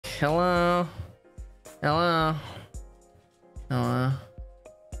Hello. Hello. Hello.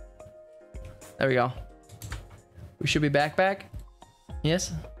 There we go. We should be back.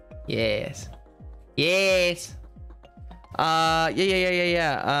 Yes. Yes. Yes.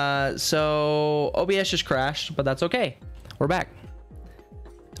 Yeah. So OBS just crashed, but that's okay. We're back.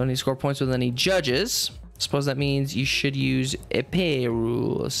 Don't need to score points with any judges. Suppose that means you should use épée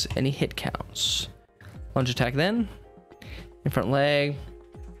rules. Any hit counts. Lunge attack then. In front leg.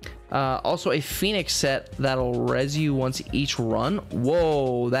 Also a Phoenix set that'll res you once each run.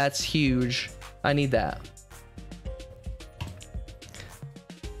 Whoa, that's huge. I need that.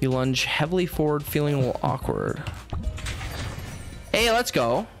 You lunge heavily forward, feeling a little awkward. Hey, let's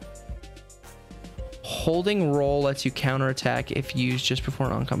go. Holding roll lets you counterattack if used just before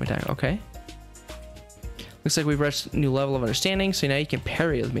an oncoming attack. Okay. Looks like we've reached a new level of understanding, so now you can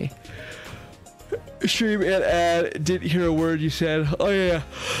parry with me. Stream and ad. Didn't hear a word you said. Oh yeah.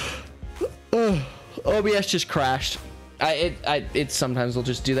 OBS just crashed. It sometimes will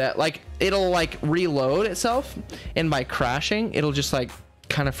just do that. Like it'll like reload itself, and by crashing, it'll just like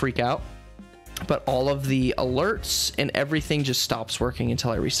kind of freak out. But all of the alerts and everything just stops working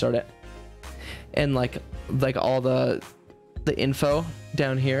until I restart it. And like all the info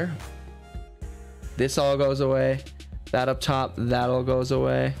down here, this all goes away. That up top, that all goes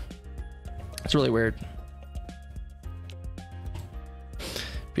away. It's really weird.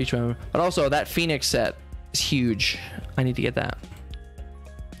 But also that Phoenix set is huge. I need to get that.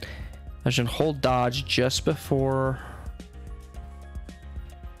 I should hold dodge just before.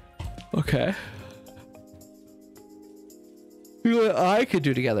 Okay. I could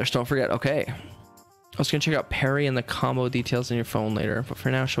do together, so don't forget. Okay. I was gonna check out parry and the combo details in your phone later, but for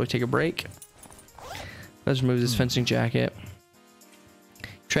now, shall we take a break? Let's remove this fencing jacket.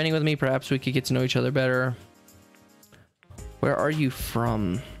 Training with me, perhaps we could get to know each other better. Where are you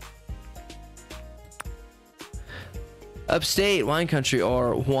from? Upstate, wine country,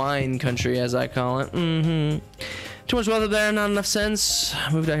 or wine country as I call it. Too much weather there, not enough sense.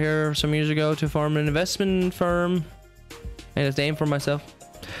 I moved out here some years ago to farm an investment firm. Made a name for myself.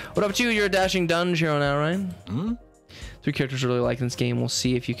 What up to you? You're a dashing dunge hero now, right? Three characters I really like in this game. We'll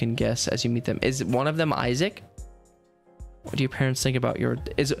see if you can guess as you meet them. Is one of them Isaac? What do your parents think about your...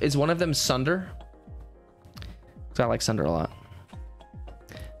 Is one of them Sunder? Because I like Sunder a lot.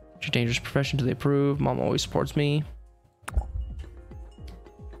 It's your dangerous profession. Do they approve? Mom always supports me.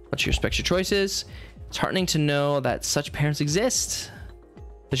 What's your respect your choices? It's heartening to know that such parents exist.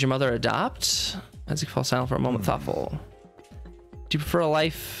 Does your mother adopt? Isaac falls silent for a moment, thoughtful. Do you prefer a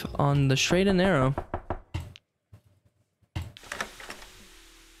life on the straight and narrow?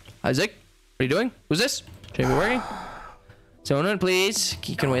 Isaac, what are you doing? Who's this? Should I be working? Someone, please.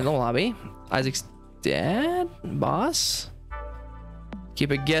 You can wait in the lobby. Isaac's dad? Boss?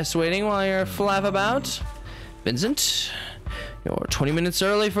 Keep a guest waiting while you're flaff about. Vincent, you're 20 minutes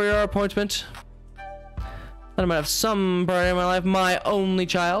early for your appointment. I might have some part in my life. My only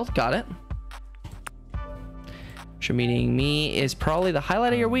child. Got it. Sure, meeting me is probably the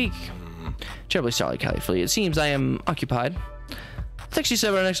highlight of your week. Terribly sorry, Calee. It seems I am occupied. Text you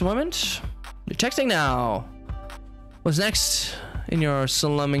said our next appointment. You're texting now. What's next in your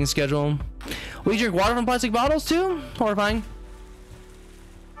slumming schedule? Will you drink water from plastic bottles too? Horrifying.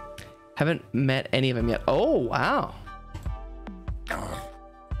 Haven't met any of them yet. Oh, wow.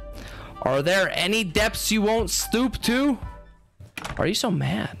 Are there any depths you won't stoop to? Are you so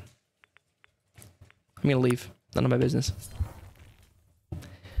mad? I'm gonna leave. None of my business.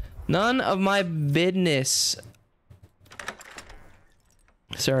 None of my business.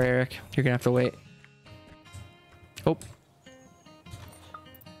 Sorry, Eric. You're gonna have to wait. Oh.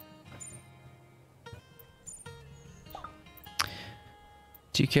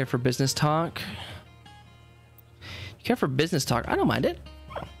 Do you care for business talk? You care for business talk? I don't mind it.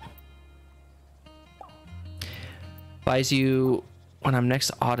 Buys you when I'm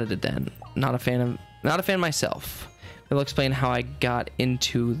next audited then. Not a fan myself. I'll explain how I got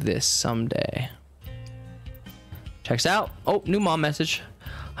into this someday. Checks out. Oh, new mom message.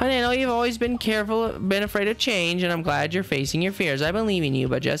 Honey, I know you've always been been afraid of change, and I'm glad you're facing your fears. I believe in you,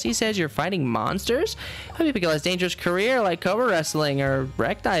 but Jesse says you're fighting monsters? How do you pick a less dangerous career like cobra wrestling or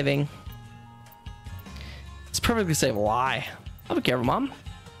wreck diving? It's a perfectly safe lie. I'll be careful, Mom.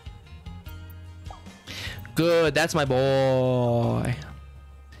 Good, that's my boy.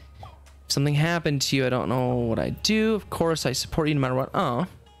 If something happened to you, I don't know what I'd do. Of course, I support you no matter what. Oh.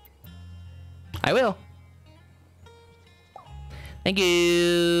 I will. Thank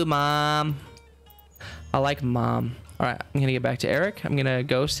you, Mom. I like Mom. All right, I'm gonna get back to Eric. I'm gonna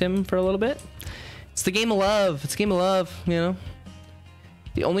ghost him for a little bit. It's the game of love. It's a game of love, you know.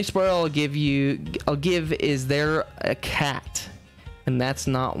 The only spoiler I'll give is there a cat, and that's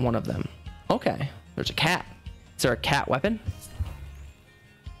not one of them. Okay, there's a cat. Is there a cat weapon?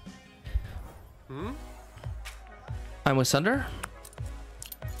 I'm with Sunder.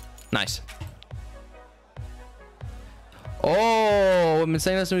 Nice. Oh, I've been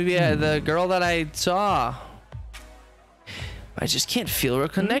saying this movie. The girl that I saw. I just can't feel a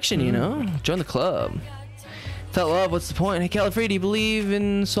connection, you know? Join the club. Without love, what's the point? Hey, Calee, do you believe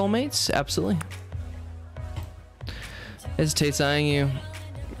in soulmates? Absolutely. Hesitates eyeing you.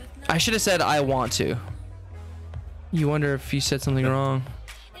 I should have said I want to. You wonder if you said something wrong.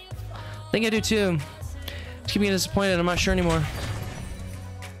 I think I do too. Just keep getting disappointed. I'm not sure anymore.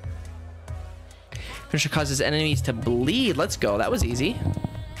 Finisher causes enemies to bleed. Let's go. That was easy.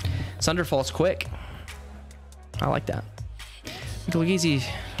 Sunder falls quick. I like that. It look easy.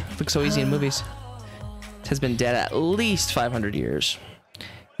 Looks so easy in movies. It has been dead at least 500 years.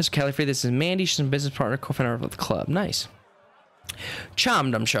 Mr. Calee, this is Mandy. She's a business partner, co-founder of the club. Nice.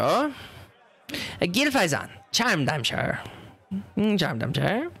 Charmed, I'm sure. Gilfizan. Charmed, I'm sure. Charmed, I'm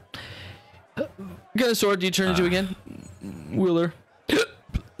sure. What kind of sword do you turn into again? Wheeler.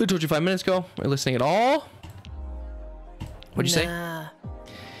 I told you 5 minutes ago. Are you listening at all? What'd you say?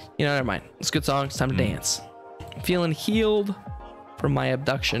 You know, never mind. It's a good song. It's time to dance. Feeling healed from my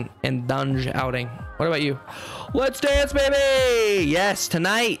abduction and dunge outing. What about you? Let's dance, baby! Yes,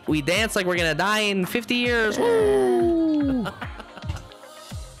 tonight we dance like we're gonna die in 50 years. Woo!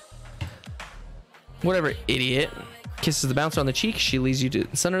 Whatever, idiot. Kisses the bouncer on the cheek. She leads you to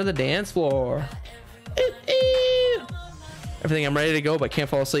the center of the dance floor. Everything, I'm ready to go, but can't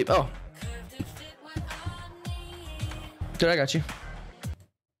fall asleep. Oh. Dude, I got you.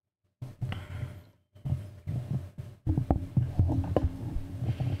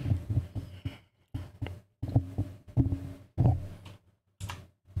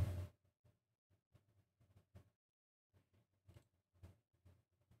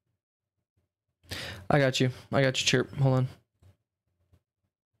 I got you. I got you, Chirp. Hold on.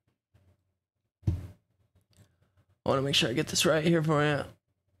 I want to make sure I get this right here for you.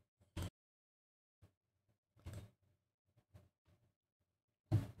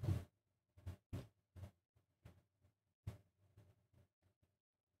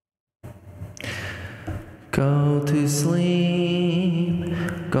 Go to sleep,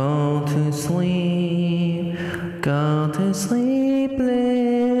 go to sleep, go to sleep,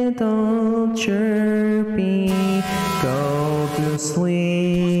 little chirpy. Go to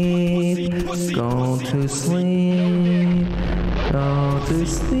sleep, go to sleep, go to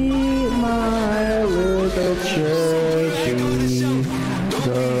sleep, my little chirpy.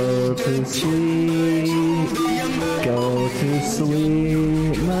 Go to sleep, go to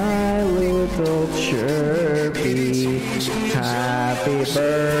sleep, my little chirpy. Happy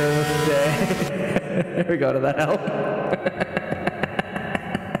birthday. Here we go to that help.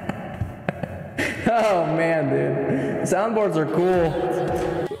 Oh man, dude. Soundboards are cool.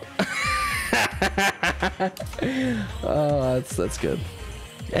 Oh, that's good.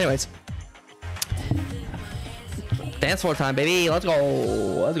 Anyways. Dance floor time, baby. Let's go.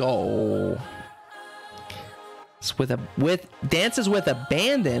 Let's go. It's with dances with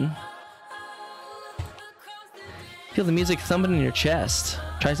abandon. Feel the music thumping in your chest.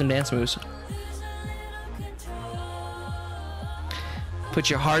 Try some dance moves. Put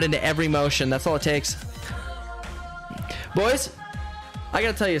your heart into every motion. That's all it takes. Boys, I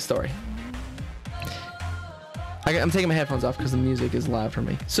gotta tell you a story. I'm taking my headphones off because the music is loud for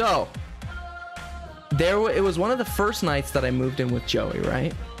me. So, it was one of the first nights that I moved in with Joey,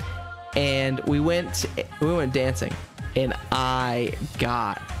 right? And we went dancing, and I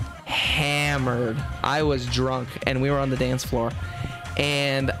got hammered. I was drunk, and we were on the dance floor,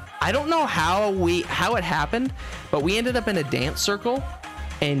 and I don't know how it happened, but we ended up in a dance circle,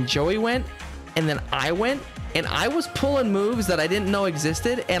 and Joey went, and then I went, and I was pulling moves that I didn't know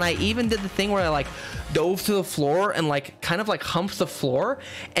existed, and I even did the thing where I like dove to the floor and like kind of like humped the floor,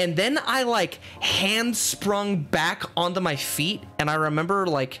 and then I like hand sprung back onto my feet, and I remember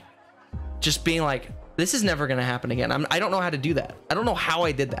like just being like, this is never gonna happen again. I don't know how to do that. I don't know how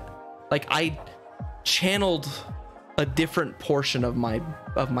I did that. Like I channeled a different portion of my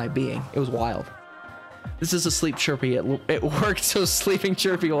being. It was wild. This is a sleep chirpy. It worked, so sleeping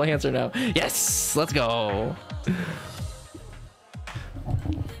chirpy will answer now. Yes, let's go.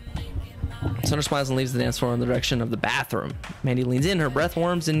 Sunder smiles and leaves the dance floor in the direction of the bathroom. Mandy leans in, her breath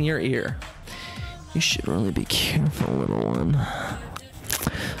warms in your ear. You should really be careful, little one.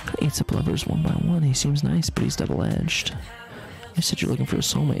 Eats up lovers one by one. He seems nice, but he's double-edged. You said you're looking for a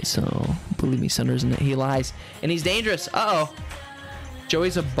soulmate, so believe me, Sunder's in it. He lies, and he's dangerous. Uh-oh.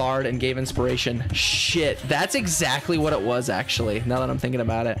 Joey's a bard and gave inspiration. Shit, that's exactly what it was, actually, now that I'm thinking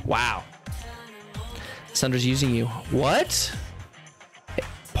about it. Wow. Sunder's using you. What?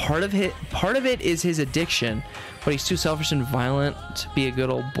 Part of it is his addiction, but he's too selfish and violent to be a good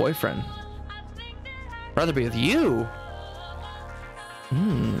old boyfriend. Rather be with you.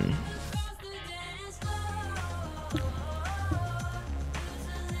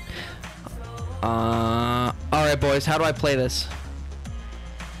 All right, boys, how do I play this?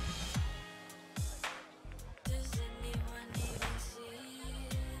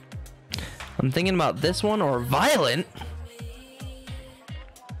 I'm thinking about this one or violent.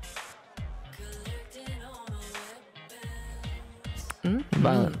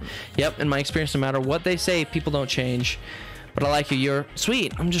 Violent. Yep, in my experience, no matter what they say, people don't change. But I like you. You're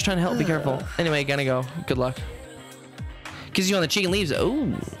sweet. I'm just trying to help. Be careful. Anyway, gonna go. Good luck. Kisses you on the cheek and leaves.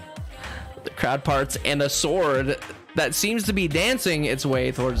 Oh, the crowd parts and a sword that seems to be dancing its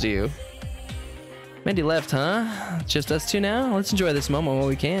way towards you. Mandy left, huh? Just us two now? Let's enjoy this moment while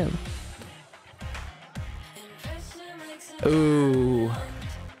we can. Ooh.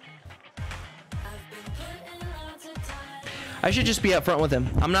 I should just be upfront with him.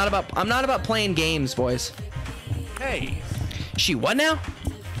 I'm not about playing games, boys. Hey. She what now?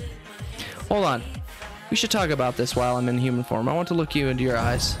 Hold on. We should talk about this while I'm in human form. I want to look you into your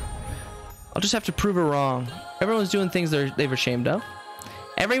eyes. I'll just have to prove her wrong. Everyone's doing things they're ashamed of.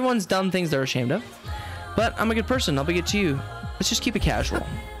 Everyone's done things they're ashamed of. But I'm a good person. I'll be good to you. Let's just keep it casual.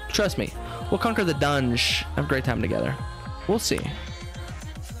 Trust me. We'll conquer the dungeon. Have a great time together. We'll see.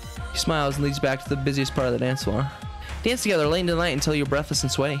 He smiles and leads back to the busiest part of the dance floor. Dance together late into the night until you're breathless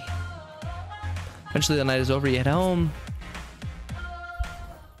and sweaty. Eventually the night is over, you head home.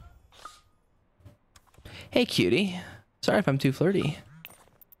 Hey cutie. Sorry if I'm too flirty.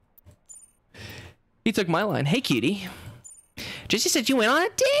 He took my line. Hey cutie. Jessie said you went on a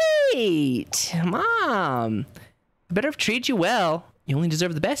date. Mom. I better have treated you well. You only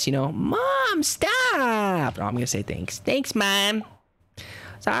deserve the best, you know. Mom, stop. Oh, I'm gonna say thanks. Thanks, Mom.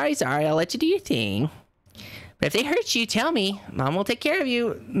 Sorry, I'll let you do your thing. But if they hurt you, tell me. Mom will take care of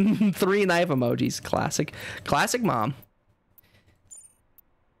you. 3 knife emojis. Classic mom.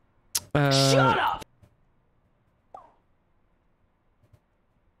 Shut up!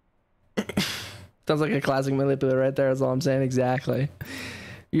 Sounds like a classic manipulator right there. That's all I'm saying. Exactly.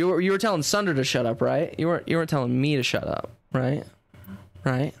 You were telling Sunder to shut up, right? You weren't telling me to shut up, right?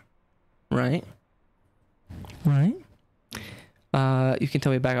 Right? You can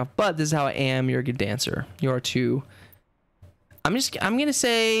tell me back off, but this is how I am. You're a good dancer. You are too. I'm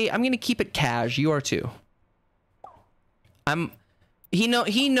gonna keep it cash. You are too. He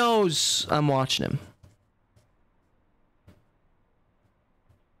knows I'm watching him.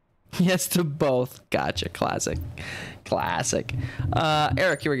 Yes to both. Gotcha. Classic.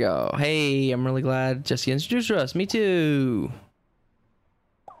 Eric, here we go. Hey, I'm really glad Jesse introduced us. Me too.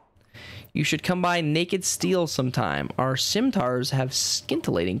 You should come by Naked Steel sometime. Our scimitar's have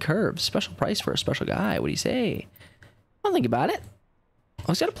scintillating curves. Special price for a special guy. What do you say? I'll think about it. I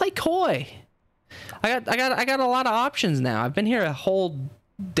was gotta play coy. I got a lot of options now. I've been here a whole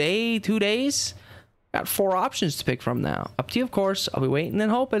day, 2 days. Got 4 options to pick from now. Up to you, of course. I'll be waiting and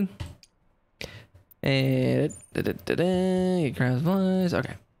hoping. And it grabs voice.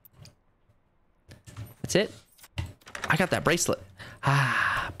 Okay. That's it. I got that bracelet.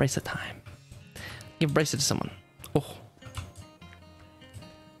 Bracelet time. Give a bracelet to someone. Oh.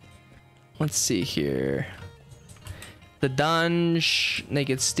 Let's see here. The Dunge,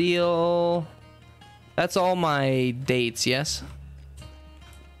 Naked Steel. That's all my dates, yes?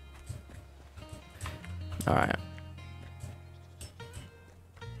 Alright.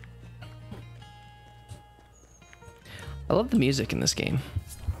 I love the music in this game.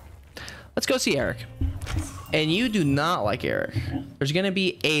 Let's go see Eric. And you do not like Eric. There's going to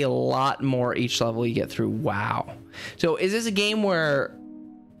be a lot more each level you get through. Wow. So is this a game where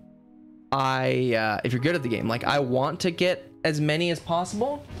if you're good at the game, like I want to get as many as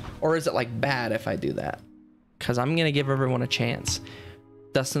possible? Or is it like bad if I do that? Because I'm going to give everyone a chance.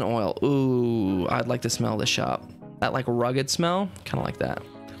 Dust and oil. Ooh, I'd like to smell this shop. That like rugged smell. Kind of like that.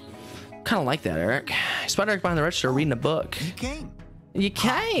 Kind of like that, Eric. I spotted Eric behind the register reading a book. You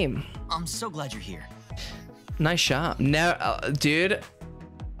came. I'm so glad you're here. Nice shop. Now, dude,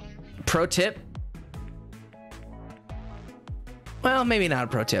 pro tip. Well, maybe not a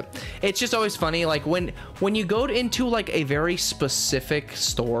pro tip. It's just always funny, like when you go into like a very specific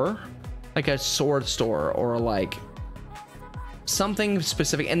store, like a sword store or like something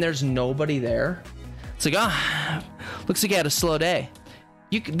specific, and there's nobody there. It's like, looks like you had a slow day.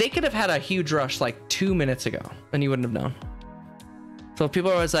 They could have had a huge rush like 2 minutes ago, and you wouldn't have known. So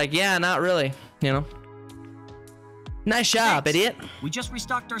people are always like, yeah, not really, you know. Nice job, Thanks. idiot. We just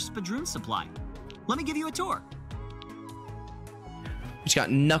restocked our spadroon supply. Let me give you a tour. He's got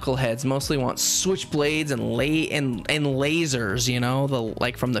knuckleheads, mostly want switchblades and lasers, you know,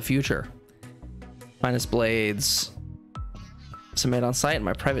 like from the future. Minus blades. Some made on site in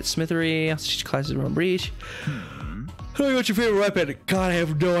my private smithery. I'll teach classes around breach. What's your favorite weapon? God, I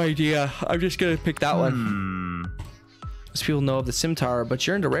have no idea. I'm just gonna pick that one. Most people know of the scimitar, but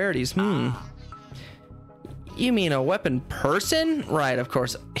you're into rarities. You mean a weapon person? Right, of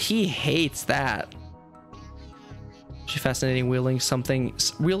course. He hates that. She's fascinating wielding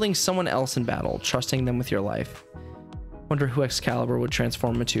someone else in battle, trusting them with your life. Wonder who Excalibur would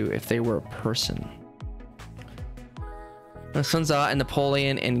transform into if they were a person. Sun Tzu and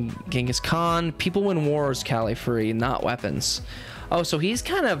Napoleon and Genghis Khan. People win wars, Calee free, not weapons. Oh, so he's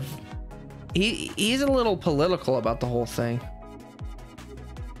kind of he's a little political about the whole thing.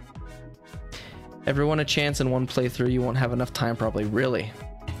 Everyone a chance in one playthrough, you won't have enough time probably. Really?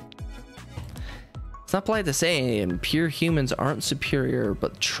 It's not polite to say, and pure humans aren't superior,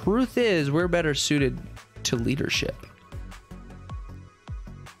 but truth is we're better suited to leadership.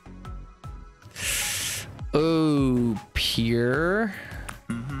 Oh, pure.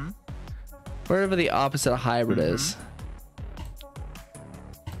 Whatever the opposite of hybrid is.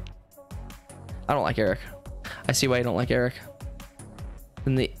 I don't like Eric. I see why you don't like Eric.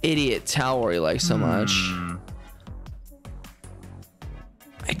 And the idiot Talwar you like so much.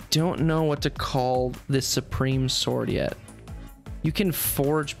 I don't know what to call this supreme sword yet. You can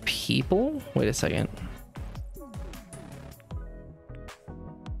forge people? Wait a second.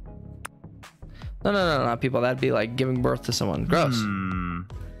 No, not people. That'd be like giving birth to someone. Gross.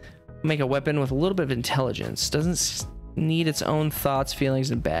 Make a weapon with a little bit of intelligence. Doesn't need its own thoughts,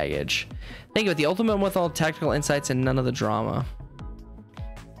 feelings, and baggage. Think of it, the ultimate with all tactical insights and none of the drama.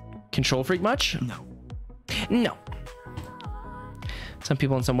 Control freak much? No. Some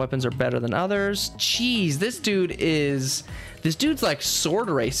people and some weapons are better than others. Jeez, this dude's like sword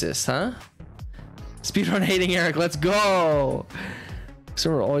racist, huh? Speedrun hating Eric, let's go.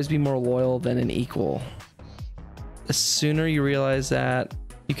 So will always be more loyal than an equal. The sooner you realize that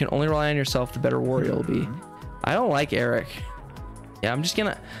you can only rely on yourself, the better warrior you'll be. I don't like Eric. Yeah, I'm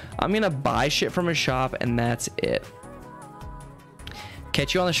gonna buy shit from his shop and that's it.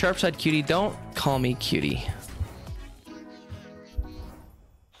 Catch you on the sharp side, cutie. Don't call me cutie.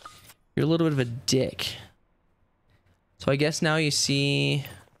 You're a little bit of a dick. So I guess now you see...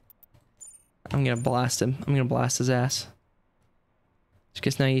 I'm gonna blast him. I'm gonna blast his ass. I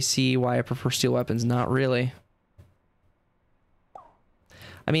guess now you see why I prefer steel weapons. Not really.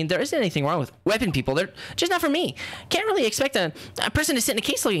 I mean, there isn't anything wrong with weapon people. They're just not for me. Can't really expect a person to sit in a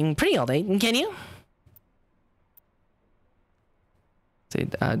case looking pretty all day, can you? Say,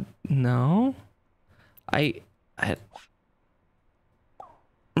 no. Right.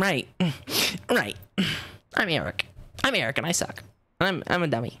 Right. I'm Eric and I suck. I'm a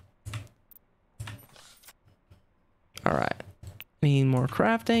dummy. All right. Need more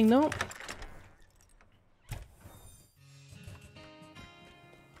crafting? Nope.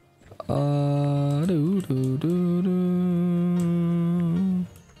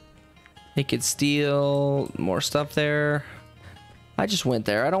 Naked steel, more stuff there. I just went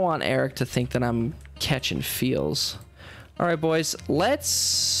there. I don't want Eric to think that I'm catching feels. All right, boys, I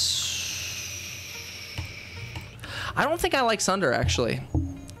don't think I like Sunder, actually.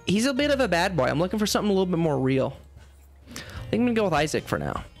 He's a bit of a bad boy. I'm looking for something a little bit more real. I think I'm gonna go with Isaac for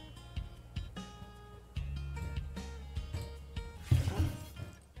now.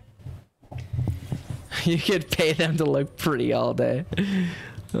 You could pay them to look pretty all day.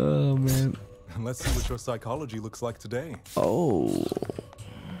 Oh, man. Let's see what your psychology looks like today. Oh.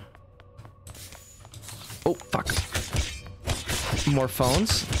 Oh, fuck. More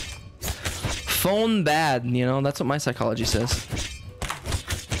phones? Phone bad, you know? That's what my psychology says.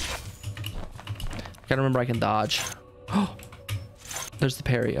 Gotta remember I can dodge. Oh. There's the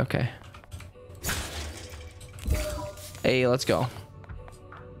parry, okay. Hey, let's go.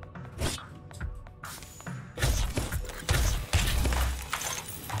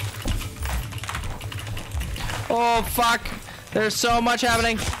 Oh, fuck. There's so much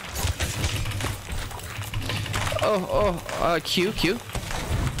happening. Q.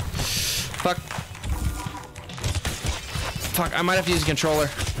 Fuck. Fuck, I might have to use a controller.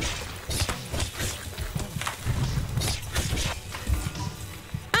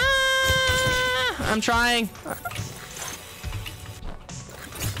 I'm trying.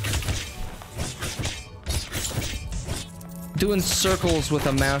 Doing circles with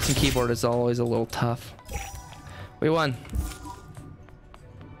a mouse and keyboard is always a little tough. We won.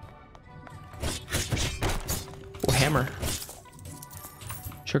 hammer.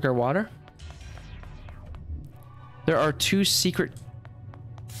 Sugar water. There are 2 secret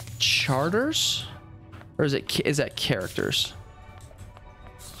charters, or is that characters?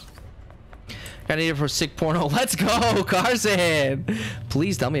 I need it for sick porno. Let's go, Carson.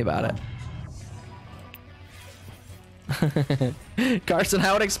 Please tell me about it. Carson,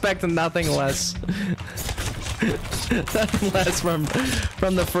 I would expect nothing less. Nothing less from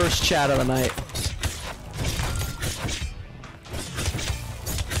the first chat of the night.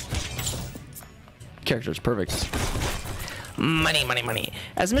 Characters, perfect. Money, money, money.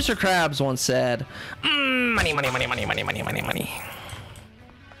 As Mr. Krabs once said, money, money, money, money, money, money, money, money.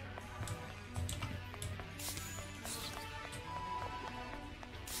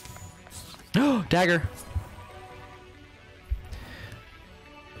 Oh, dagger.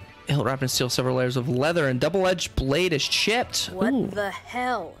 He'll wrap and steal several layers of leather, and double-edged blade is chipped. What Ooh. the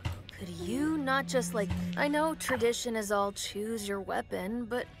hell? Could you not just like... I know tradition is all choose your weapon,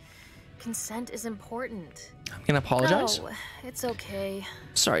 but consent is important. I'm gonna apologize. No, it's okay.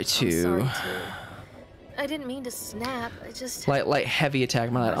 Sorry I'm to... sorry too. I didn't mean to snap. I just... Light heavy attack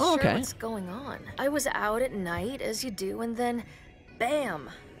my lad. Oh, Sure okay. what's going on? I was out at night, as you do, and then... Bam!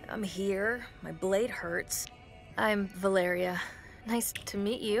 I'm here. My blade hurts. I'm Valeria. Nice to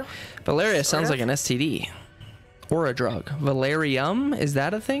meet you. Valeria sounds Sort like of. an STD. Or a drug. Valerium? Is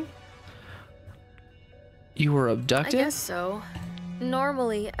that a thing? You were I abducted? guess so.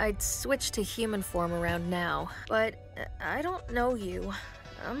 Normally, I'd switch to human form around now, but I don't know you.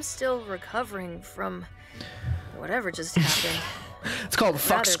 I'm still recovering from whatever just happened. It's called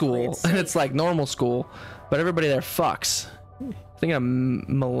fuck Rather play school. it And it's like normal school. But everybody there fucks. Thinking of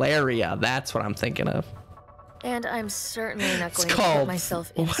malaria. That's what I'm thinking of. And I'm certainly not It's going to called- put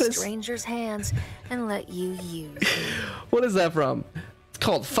myself in what a is- stranger's hands and let you use me. What is that from? It's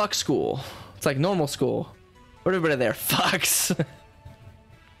called fuck school. It's like normal school. But everybody there fucks.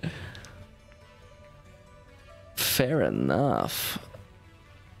 Fair enough.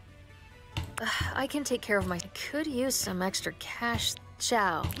 I can take care of my... Could use some extra cash.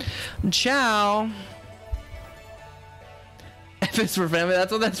 Ciao. Ciao. F is for family.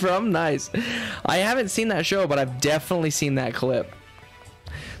 That's what that's from. Nice. I haven't seen that show, but I've definitely seen that clip.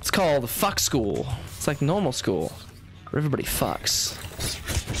 It's called Fuck School. It's like normal school, where everybody fucks.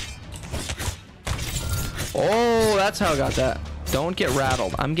 Oh, that's how I got that. Don't get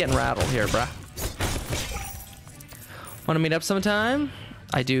rattled. I'm getting rattled here, bruh. Want to meet up sometime?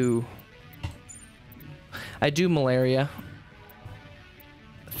 I do. I do malaria.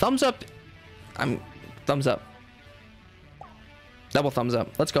 Thumbs up. Thumbs up. Double thumbs up.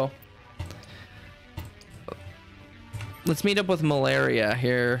 Let's go. Let's meet up with malaria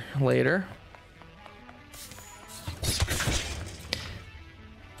here later.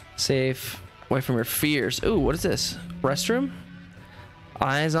 Safe. Away from your fears. Ooh, what is this? Restroom?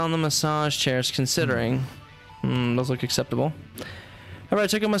 Eyes on the massage chairs considering. Those look acceptable. Alright,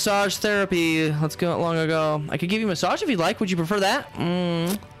 took a massage therapy. Let's go long ago. I could give you a massage if you'd like. Would you prefer that?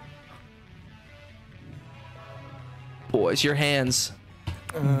 Boys, your hands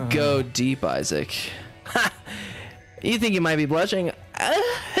go deep, Isaac. You think you might be blushing?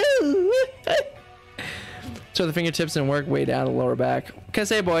 So the fingertips and work way down the lower back. What can I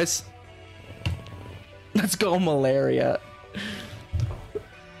say, boys? Let's go malaria.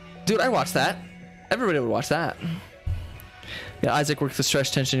 Dude, I watched that. Everybody would watch that. Yeah, Isaac works the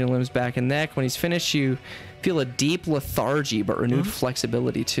stretch tension in your limbs, back and neck. When he's finished, you feel a deep lethargy, but renewed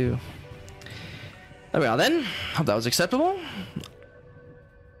flexibility too. There we are then. Hope that was acceptable.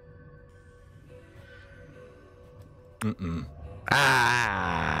 Can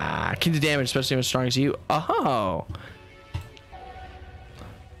do damage, especially when as strong as you. Oh.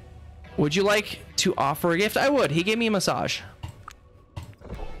 Would you like to offer a gift? I would. He gave me a massage.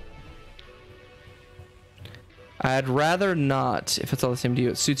 I'd rather not, if it's all the same to you.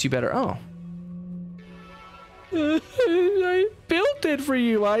 It suits you better. Oh. I built it for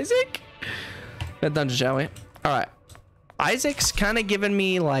you, Isaac. That dungeon, shall we? All right. Isaac's kind of giving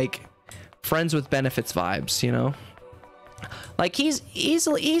me like friends with benefits vibes, you know? Like he's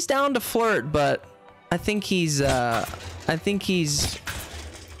down to flirt, but I think he's good. I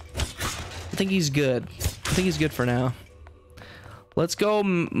think he's good for now. Let's go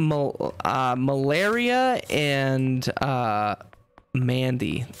malaria and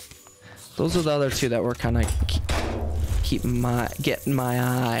Mandy. Those are the other two that were kind of getting my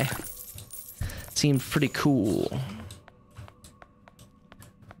eye. Seemed pretty cool.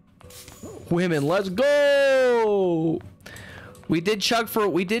 Women, let's go. We did chug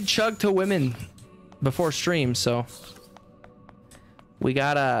to women before stream, so we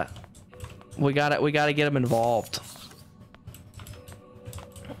gotta get them involved.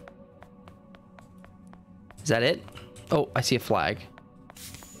 that it? Oh, I see a flag.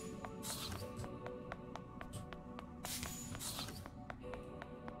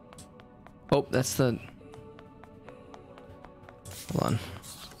 Oh, that's the... Hold on.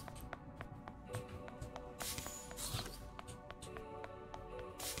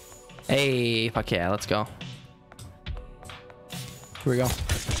 Hey, fuck yeah, let's go. Here we go.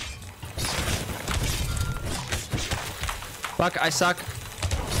 Fuck, I suck.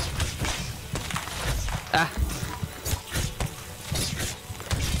 Ah.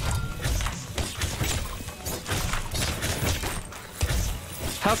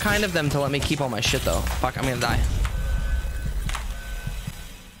 How kind of them to let me keep all my shit though. Fuck, I'm gonna die.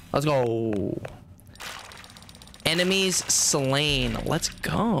 Let's go. Enemies slain. Let's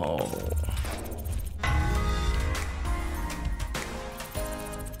go.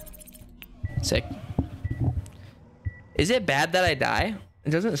 Sick. Is it bad that I die?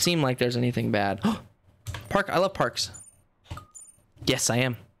 It doesn't seem like there's anything bad. Park. I love parks. Yes, I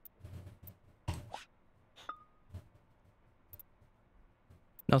am.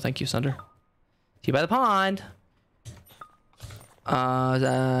 No, thank you, Sunder. See you by the pond. Uh-oh.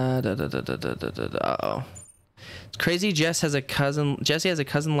 It's crazy. Jesse has a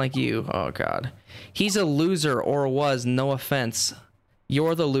cousin like you. Oh God. He's a loser, or was. No offense.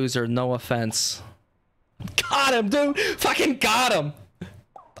 You're the loser. No offense. Got him, dude. Fucking got him.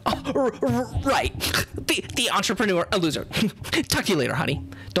 Right. The entrepreneur, a loser. Talk to you later, honey.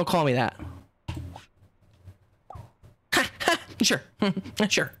 Don't call me that. Sure.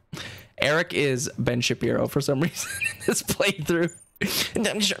 Sure. Eric is Ben Shapiro for some reason in this playthrough.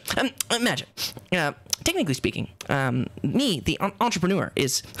 Sure. Imagine. Technically speaking, me, the entrepreneur,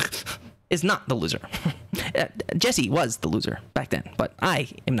 is not the loser. Jesse was the loser back then, but I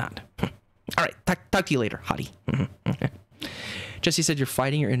am not. All right. Talk to you later, hottie. Jesse said you're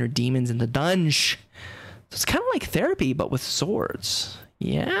fighting your inner demons in the dungeon. So it's kind of like therapy, but with swords.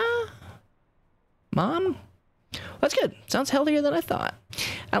 Yeah? Mom? That's good. Sounds healthier than I thought.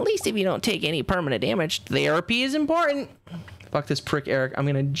 At least if you don't take any permanent damage, therapy is important. Fuck this prick, Eric. I'm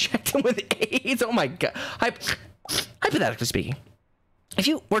going to inject him with AIDS. Oh my God. Hypothetically speaking, if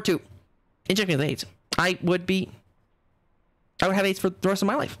you were to inject me with AIDS, I would have AIDS for the rest of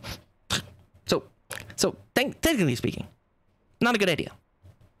my life. So technically speaking, not a good idea.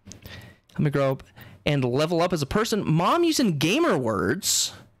 I'm going to grow up and level up as a person. Mom using gamer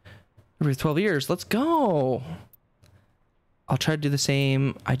words. Every 12 years. Let's go. I'll try to do the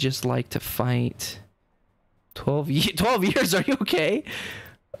same. I just like to fight. 12 years. Are you okay?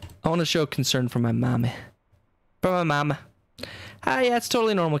 I want to show concern for my mommy. For my mama. Hi, yeah, it's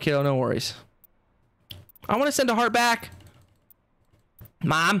totally normal, kiddo. No worries. I want to send a heart back.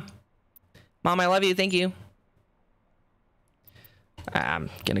 Mom, I love you. Thank you. I'm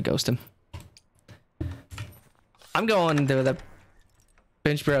gonna ghost him. I'm going to the...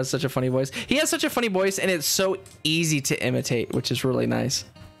 Ben Shapiro has such a funny voice. He has such a funny voice, and it's so easy to imitate, which is really nice.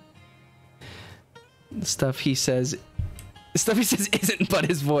 The stuff he says isn't but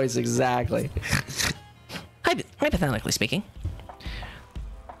his voice, exactly. Hypothetically speaking,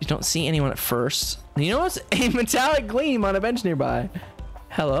 you don't see anyone at first. You notice a metallic gleam on a bench nearby.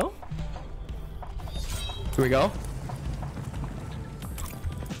 Hello? Here we go.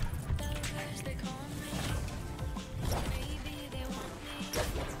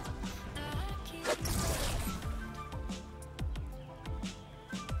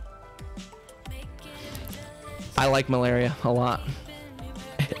 I like malaria a lot.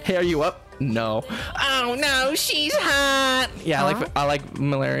 Hey, are you up? No. Oh no, she's hot. Yeah, I like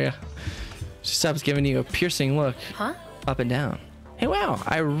malaria. She stops giving you a piercing look. Huh? Up and down. Hey, wow.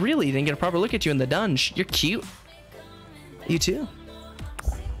 I really didn't get a proper look at you in the dungeon. You're cute. You too.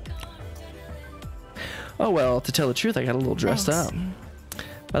 Oh well, to tell the truth, I got a little dressed up.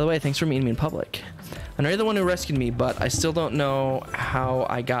 By the way, thanks for meeting me in public. I know you're the one who rescued me, but I still don't know how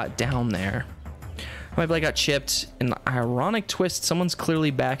I got down there. My blade got chipped. In an ironic twist, someone's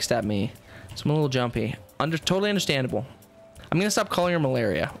clearly backstabbed me. So I'm a little jumpy. Totally understandable. I'm gonna stop calling her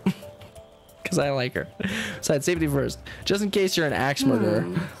malaria. Because I like her. Side safety first. Just in case you're an axe murderer.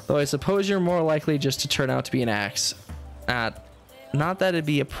 Though I suppose you're more likely just to turn out to be an axe. Not that it'd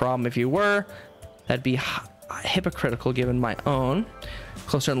be a problem if you were. That'd be hypocritical given my own.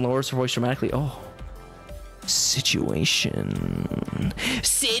 Closer and lowers her voice dramatically. Oh. Situation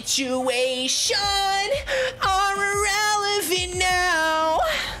are irrelevant now.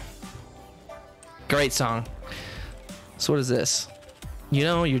 Great song. So what is this? You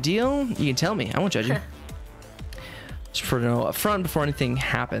know your deal? You can tell me. I won't judge you. Just for to know up front before anything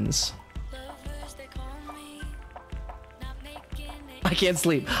happens. I can't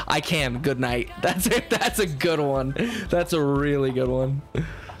sleep. I can. Good night. That's it. That's a good one. That's a really good one.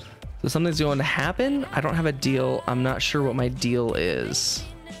 So something's going to happen. I don't have a deal. I'm not sure what my deal is.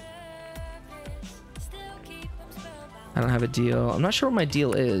 I don't have a deal. I'm not sure what my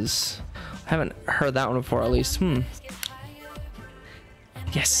deal is. I haven't heard that one before, at least.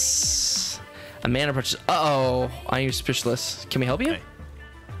 Yes. A man approaches. Uh-oh. I use speechless. Can we help you? Hey.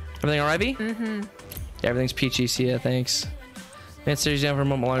 Everything all right, V? Mm-hmm. Yeah, everything's peachy. See ya. Thanks. Man, stays down for a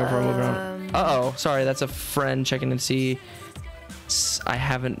moment longer before I move around. Uh-oh. Sorry, that's a friend checking to see I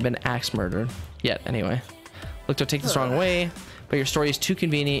haven't been axe murdered yet. Anyway. Look, don't take this the wrong way, but your story is too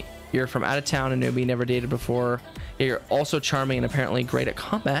convenient. You're from out of town and newbie, never dated before. You're also charming and apparently great at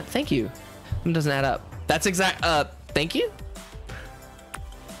combat. Thank you. It doesn't add up. That's exact. Thank you.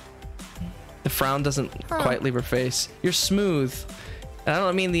 The frown doesn't quite leave her face. You're smooth. And I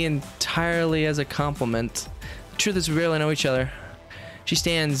don't mean the entirely as a compliment. The truth is we barely know each other. She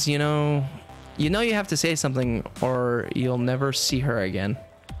stands, you know you have to say something or you'll never see her again.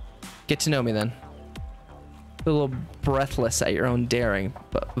 Get to know me then. A little breathless at your own daring,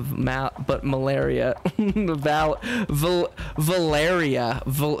 but malaria, Valeria.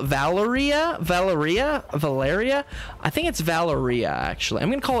 I think it's Valeria actually.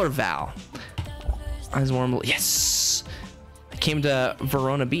 I'm gonna call her Val. Eyes warm. Yes. I came to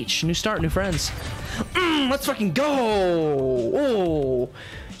Verona Beach. New start, new friends. Let's fucking go. Oh.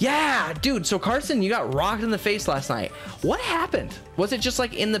 Yeah, dude. So Carson, you got rocked in the face last night. What happened? Was it just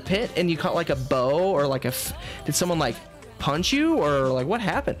like in the pit and you caught like a bow or like did someone like punch you or like what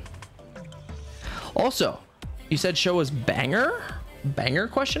happened? Also, you said show was banger? Banger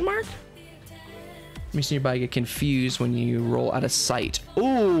question mark? Makes anybody get confused when you roll out of sight.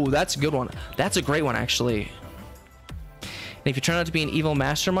 Ooh, that's a good one. That's a great one actually. And if you turn out to be an evil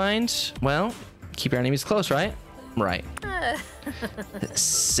mastermind, well, keep your enemies close, right? Right.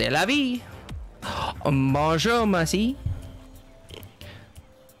 C'est la vie. Bonjour, Massy.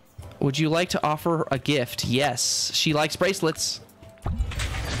 Would you like to offer a gift? Yes. She likes bracelets.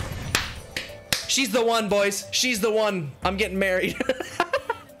 She's the one, boys. She's the one. I'm getting married.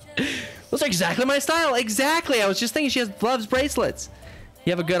 Those are exactly my style. Exactly. I was just thinking she loves bracelets.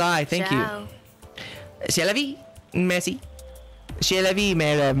 You have a good eye. Thank you. C'est la vie, Messi. C'est la vie,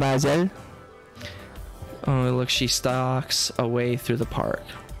 mademoiselle. Oh, look, she stalks away through the park.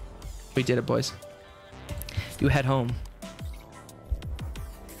 We did it, boys. You head home.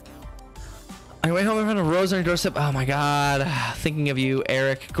 On your way home in front of Rose on your doorstep. Oh my god. Thinking of you,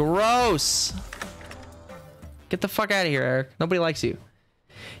 Eric. Gross. Get the fuck out of here, Eric. Nobody likes you.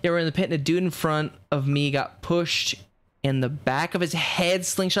 Yeah, we're in the pit and a dude in front of me got pushed in the back of his head,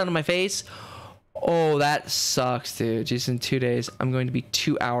 slingshot in my face. Oh, that sucks, dude. Just in 2 days, I'm going to be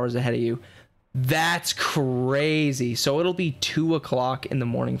 2 hours ahead of you. That's crazy. So it'll be 2 o'clock in the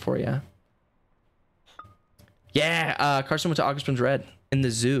morning for you. Yeah, Carson went to August Springs Red in the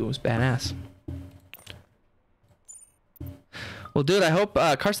zoo. It was badass. Well, dude, I hope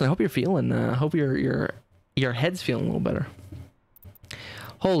Carson, I hope you're feeling. Hope your head's feeling a little better.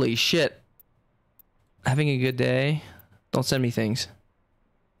 Holy shit! Having a good day. Don't send me things.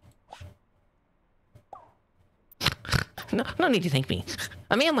 No need to thank me.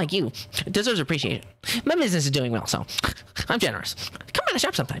 A man like you deserves appreciation. My business is doing well, so I'm generous. Come by the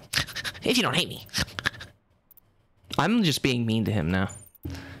shop sometime, if you don't hate me. I'm just being mean to him now.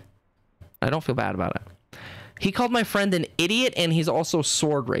 I don't feel bad about it. He called my friend an idiot, and he's also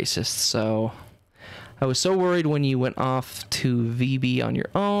sword racist, so... I was so worried when you went off to VB on your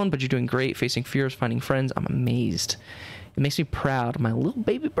own, but you're doing great, facing fears, finding friends. I'm amazed. It makes me proud. My little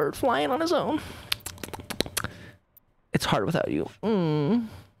baby bird flying on his own. It's hard without you. Dude,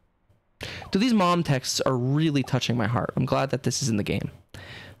 these mom texts are really touching my heart. I'm glad that this is in the game.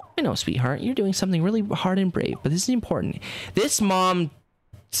 I know, sweetheart, you're doing something really hard and brave, but this is important. This mom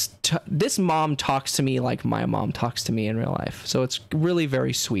talks to me like my mom talks to me in real life, so it's really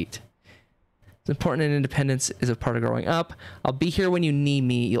very sweet. It's important, and independence is a part of growing up. I'll be here when you need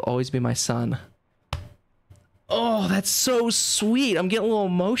me. You'll always be my son. Oh, that's so sweet. I'm getting a little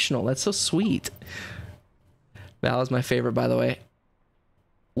emotional. That's so sweet. Val is my favorite, by the way.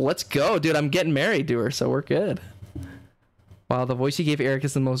 Let's go, dude. I'm getting married to her, so we're good. Wow, the voice you gave Eric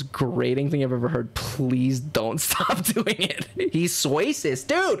is the most grating thing I've ever heard. Please don't stop doing it. He's swacist.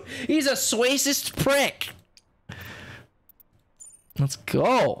 Dude, he's a swacist prick. Let's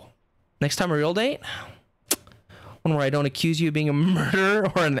go. Next time a real date? One where I don't accuse you of being a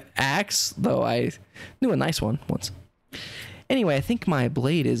murderer or an axe, though I knew a nice one once. Anyway, I think my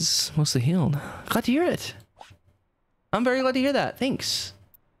blade is mostly healed. Glad to hear it. I'm very glad to hear that. Thanks.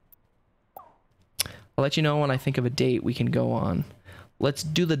 I'll let you know when I think of a date we can go on. Let's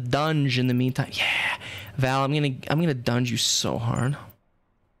do the dunge in the meantime. Yeah, Val, I'm gonna dunge you so hard.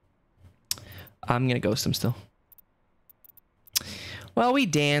 I'm gonna ghost him still. Well, we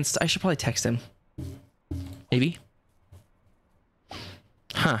danced. I should probably text him. Maybe.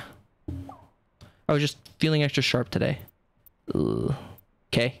 Huh. I was just feeling extra sharp today.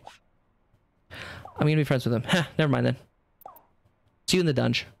 Okay. I'm gonna be friends with him. Huh, never mind then. See you in the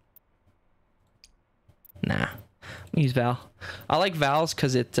dunge. Nah. I'm gonna use Val. I like Val's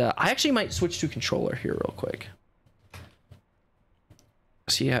because it... I actually might switch to controller here real quick.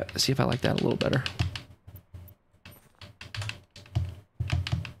 See if I like that a little better.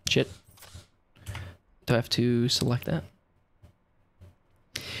 Shit. Do I have to select that?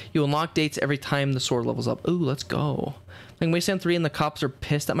 You unlock dates every time the sword levels up. Ooh, let's go. Playing Wasteland 3 and the cops are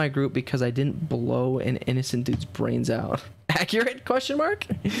pissed at my group because I didn't blow an innocent dude's brains out. Accurate? Question mark?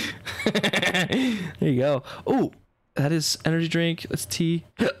 There you go. Ooh, that is energy drink. That's tea.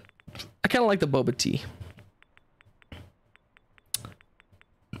 I kind of like the boba tea.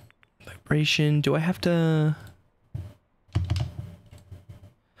 Vibration. Do I have to...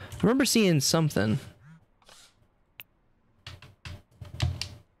 I remember seeing something.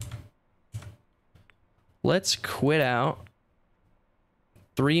 Let's quit out.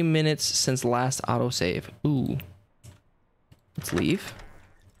 3 minutes since last autosave. Ooh. Let's leave.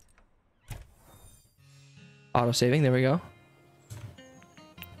 Autosaving, there we go.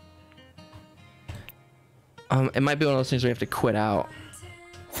 It might be one of those things where you have to quit out.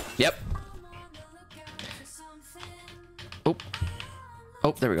 Yep. Oh.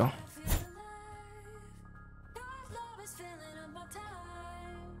 Oh, there we go.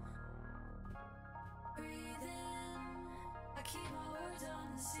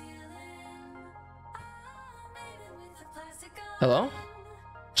 Hello?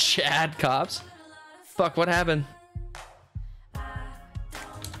 Chad cops? Fuck, what happened?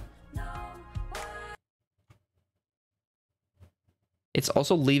 It's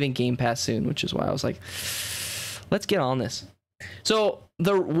also leaving Game Pass soon, which is why I was like, let's get on this. So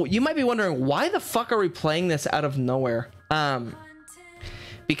you might be wondering, why the fuck are we playing this out of nowhere?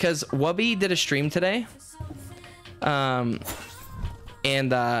 Because Wubby did a stream today. And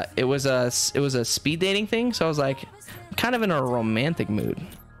it was a speed dating thing, so I was like, I'm kind of in a romantic mood.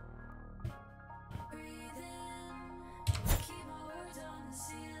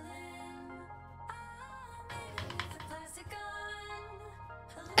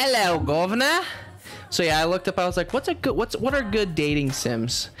 Hello, governor. So yeah, I looked up. I was like, what are good dating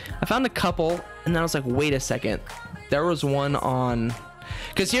sims? I found a couple, and then I was like, wait a second. There was one on,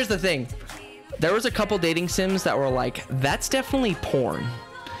 because here's the thing. There was a couple dating sims that were like, that's definitely porn.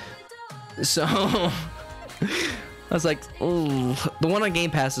 So I was like, ooh, the one on Game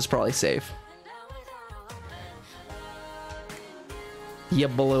Pass is probably safe. You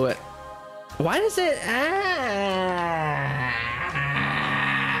blew it. Why does it?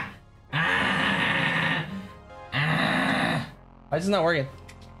 Why is it not working?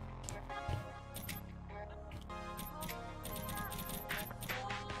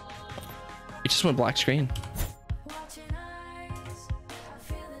 It just went black screen.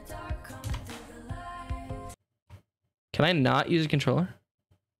 Can I not use a controller?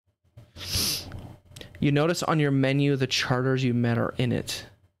 You notice on your menu the charters you met are in it.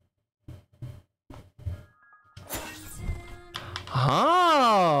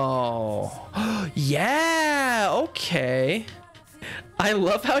 Oh, yeah, okay. I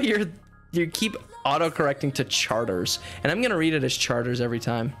love how you keep auto-correcting to charters, and I'm gonna read it as charters every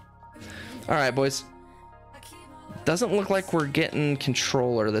time. All right, boys. Doesn't look like we're getting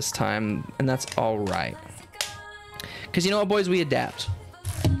controller this time, and that's all right. Because you know what, boys? We adapt.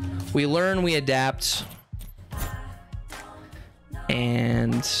 We learn, we adapt.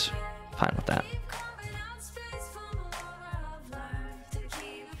 And fine with that.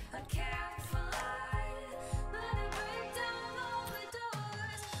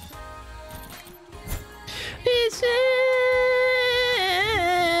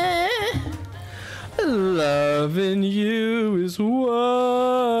 Loving you is war.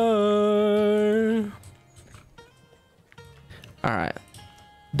 All right,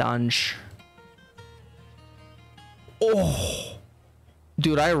 Dunge. Oh,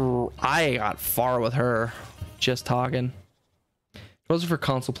 dude, I got far with her just talking. Those are for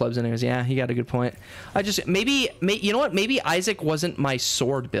console plebs anyways. Yeah, he got a good point. I just maybe you know what? Maybe Isaac wasn't my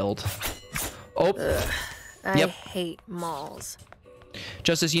sword build. Oh, ugh, I hate malls.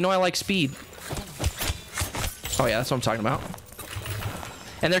 Justice, you know I like speed. Oh yeah, that's what I'm talking about.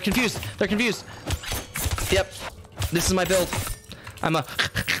 And they're confused. They're confused. Yep. This is my build. I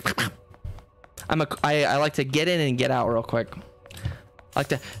like to get in and get out real quick. I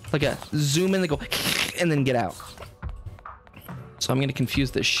like a zoom in, and go, and then get out. So I'm gonna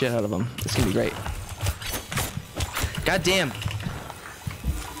confuse the shit out of him. It's gonna be great. God damn.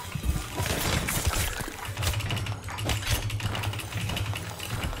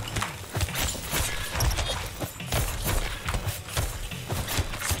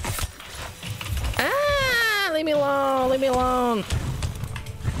 Ah, leave me alone, leave me alone.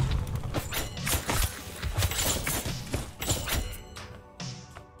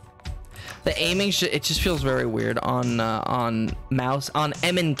 The aiming, it just feels very weird on mouse, on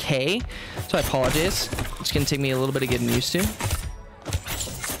M and K. So I apologize. It's gonna take me a little bit of getting used to.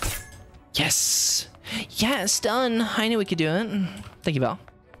 Yes, yes, done. I knew we could do it. Thank you, Val.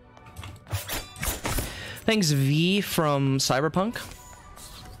 Thanks, V from Cyberpunk.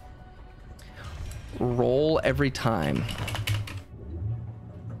 Roll every time.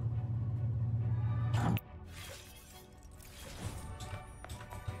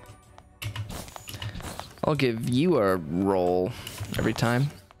 I'll give you a roll every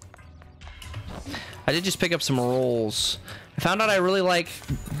time. I did just pick up some rolls. I found out I really like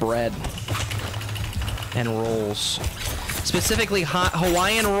bread and rolls. Specifically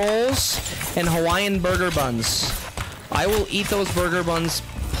Hawaiian rolls and Hawaiian burger buns. I will eat those burger buns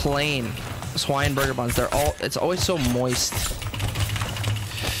plain. Those Hawaiian burger buns, it's always so moist.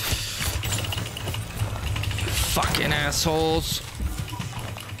 Fucking assholes.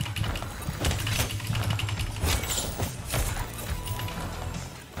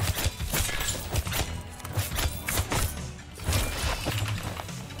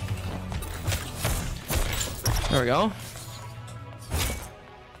 There we go.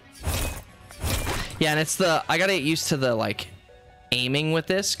 Yeah, and it's I gotta get used to the like aiming with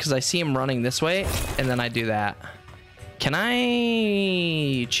this because I see him running this way and then I do that. Can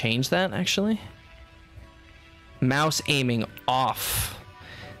I change that actually? Mouse aiming off.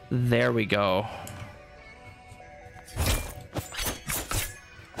 There we go.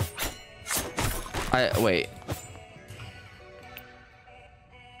 Wait.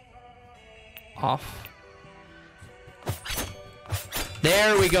 Off.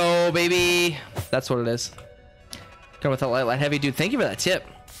 There we go, baby. That's what it is. Going with that light heavy, dude. Thank you for that tip.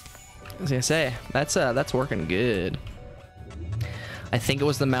 I was gonna say that's working good. I think it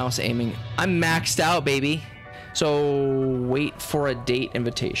was the mouse aiming. I'm maxed out, baby. So wait for a date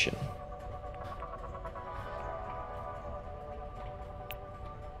invitation.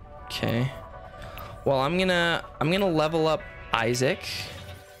 Okay. Well, I'm gonna level up Isaac.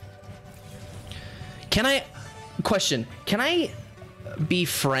 Can I be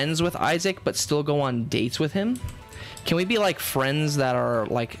friends with Isaac but still go on dates with him? Can we be like friends that are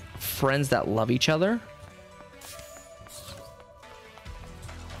like friends that love each other?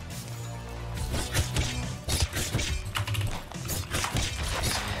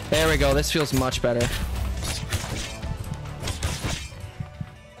 There we go. This feels much better.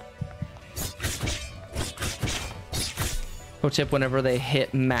 Pro tip whenever they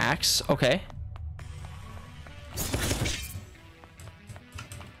hit max. Okay.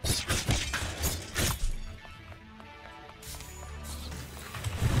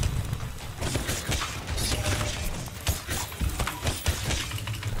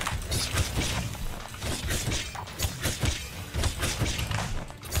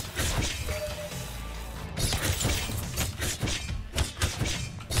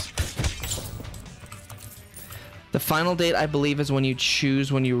 Final date, I believe, is when you choose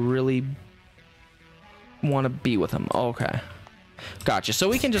when you really want to be with him. Oh, okay, gotcha. So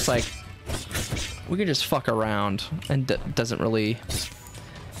we can just like fuck around, and doesn't really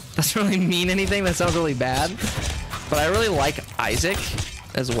mean anything. That sounds really bad, but I really like Isaac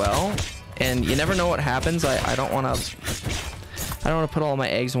as well, and you never know what happens. I don't want to put all my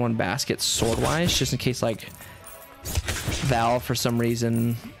eggs in one basket sword wise, just in case like Val for some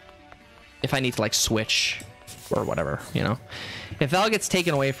reason, if I need to like switch or whatever, you know, if Val gets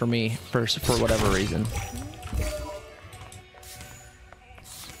taken away from me for whatever reason,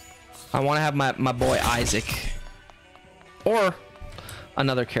 I want to have my boy Isaac or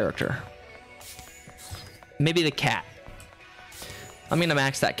another character, maybe the cat. I'm gonna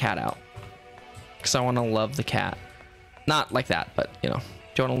max that cat out because I want to love the cat, not like that, but you know,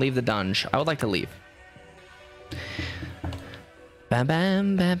 do you want to leave the dungeon? I would like to leave. Bam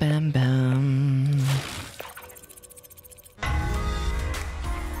bam bam bam bam.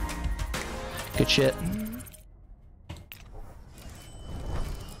 Good shit.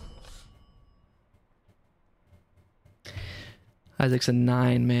 Isaac's a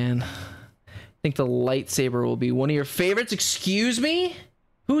 9, man. I think the lightsaber will be one of your favorites. Excuse me?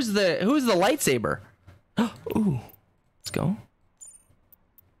 Who's the lightsaber? Ooh, let's go.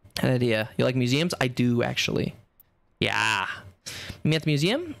 An idea. You like museums? I do, actually. Yeah. Meet me at the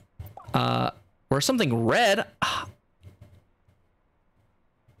museum? Wear something red?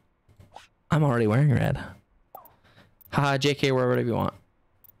 I'm already wearing red. Haha, JK, wear whatever you want.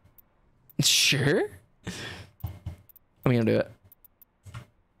 Sure? I'm gonna do it.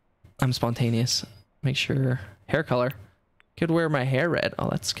 I'm spontaneous. Make sure. Hair color. Could wear my hair red. Oh,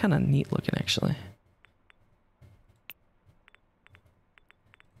 that's kind of neat looking, actually.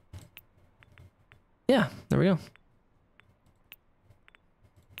 Yeah, there we go.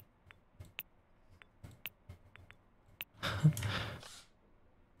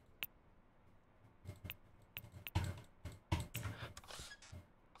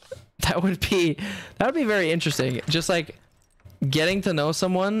 That would be very interesting. Just like getting to know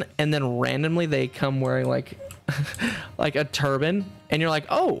someone and then randomly they come wearing like like a turban and you're like,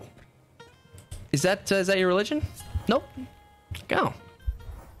 "Oh, is that your religion?" Nope. Go.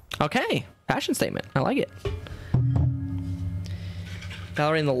 Okay. Fashion statement. I like it.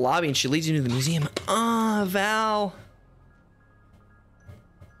 Valerie in the lobby and she leads you to the museum. Ah, Val.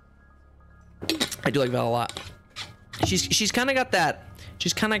 I do like Val a lot. She's kind of got that.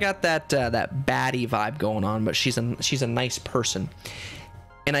 She's kind of got that that baddie vibe going on, but she's a nice person,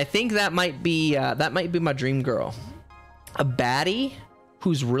 and I think that might be my dream girl, a baddie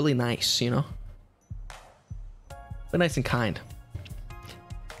who's really nice, you know, but nice and kind.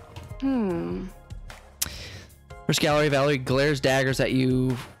 First gallery, Valerie glares daggers at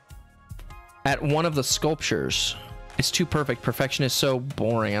you at one of the sculptures. It's too perfect. Perfection is so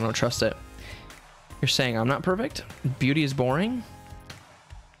boring. I don't trust it. You're saying I'm not perfect? Beauty is boring?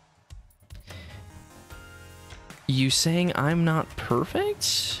 You saying I'm not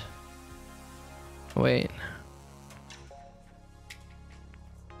perfect? Wait.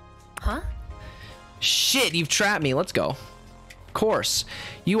 Huh? Shit, you've trapped me. Let's go. Of course.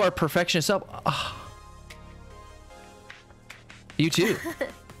 You are perfection itself. Ugh. You too.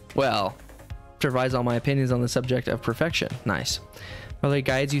 Well, to revise all my opinions on the subject of perfection. Nice. Valerie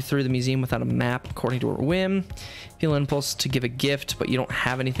guides you through the museum without a map according to her whim. Feel an impulse to give a gift, but you don't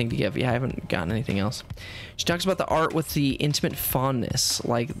have anything to give. Yeah, I haven't gotten anything else. She talks about the art with the intimate fondness,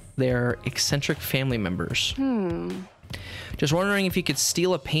 like they're eccentric family members. Just wondering if you could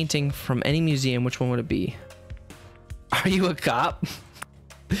steal a painting from any museum, which one would it be? Are you a cop?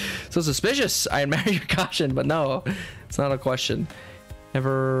 So suspicious. I admire your caution, but no, it's not a question.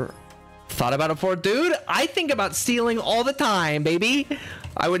 Ever thought about it before? Dude, I think about stealing all the time, baby.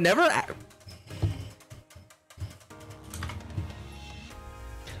 I would never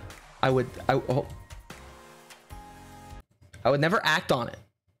I would never act on it.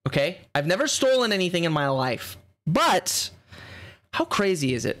 Okay? I've never stolen anything in my life. But how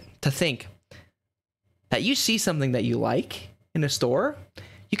crazy is it to think that you see something that you like in a store,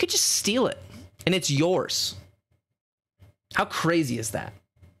 you could just steal it and it's yours. How crazy is that?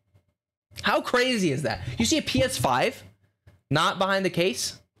 How crazy is that? You see a PS5 not behind the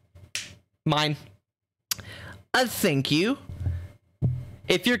case? Mine. Thank you.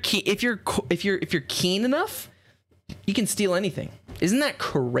 If you're keen enough, you can steal anything. Isn't that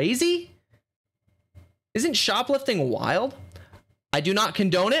crazy? Isn't shoplifting wild? I do not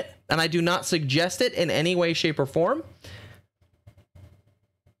condone it, and I do not suggest it in any way, shape, or form.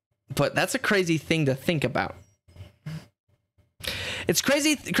 But that's a crazy thing to think about. It's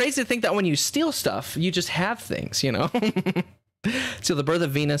crazy to think that when you steal stuff, you just have things, you know? So The Birth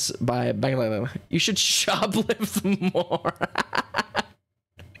of Venus by Bangla. You should shoplift more.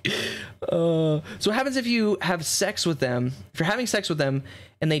 So what happens if you have sex with them? If you're having sex with them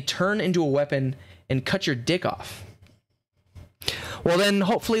and they turn into a weapon and cut your dick off? Well, then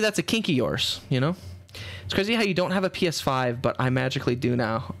hopefully that's a kink of yours, you know? It's crazy how you don't have a PS5, but I magically do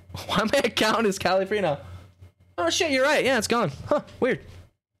now. Why my account is Calee free now? Oh shit, you're right. Yeah, it's gone. Huh, weird.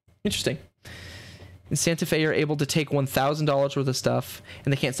 Interesting. In Santa Fe, you're able to take $1,000 worth of stuff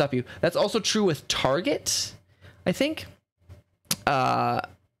and they can't stop you. That's also true with Target, I think. I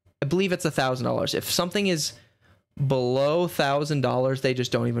believe it's $1,000. If something is below $1,000, they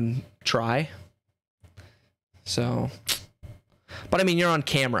just don't even try. So, but I mean, you're on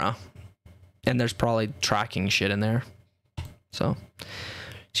camera and there's probably tracking shit in there. So,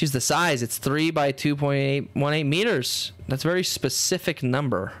 choose the size. It's 3 by 2.818 meters. That's a very specific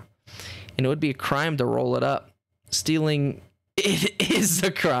number. And it would be a crime to roll it up. Stealing, it is a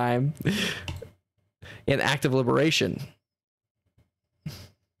crime. An act of liberation.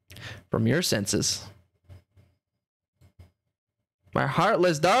 From your senses. My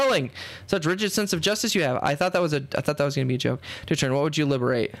heartless darling. Such rigid sense of justice you have. I thought that was gonna be a joke. To turn, what would you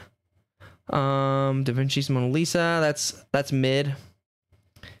liberate? Da Vinci's Mona Lisa. That's mid.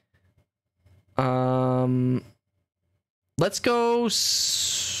 Let's go.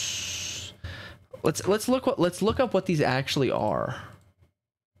 Let's look up what these actually are.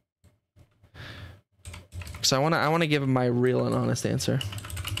 So I wanna give my real and honest answer.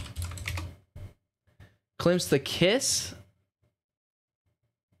 Clem's the kiss.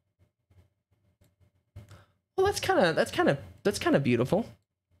 Well, that's kind of beautiful.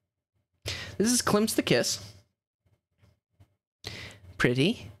 This is Clem's the kiss.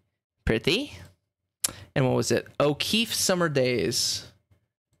 Pretty. And what was it? O'Keefe Summer Days.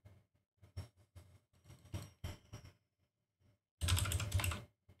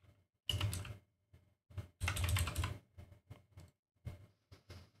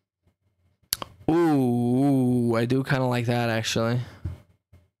 Ooh, I do kind of like that actually.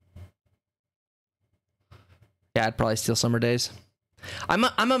 Yeah, I'd probably steal Summer Days.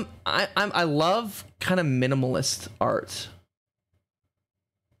 I love kind of minimalist art.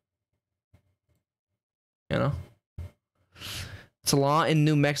 You know? It's a law in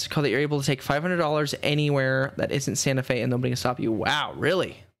New Mexico that you're able to take $500 anywhere that isn't Santa Fe and nobody can stop you. Wow,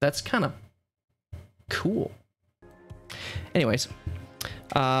 really? That's kind of cool. Anyways,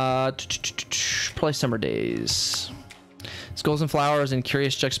 probably Summer Days. Skulls and flowers and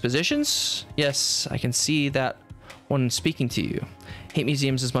curious juxtapositions. Yes, I can see that when speaking to you. Hate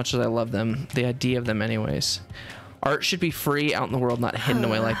museums as much as I love them. The idea of them anyways. Art should be free out in the world, not hidden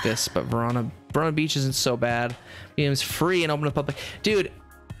away like this. But Verona Beach isn't so bad. Museum's free and open to the public. Dude,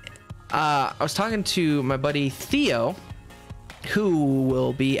 I was talking to my buddy Theo, who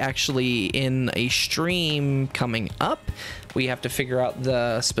will be actually in a stream coming up. We have to figure out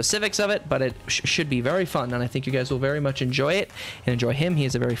the specifics of it, but it should be very fun, and I think you guys will very much enjoy it and enjoy him. He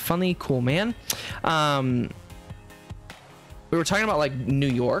is a very funny, cool man. We were talking about like New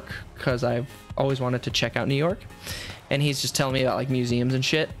York because I've always wanted to check out New York, and he's just telling me about like museums and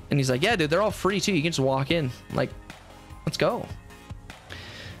shit, and he's like, yeah dude, they're all free too, you can just walk in. Like, let's go.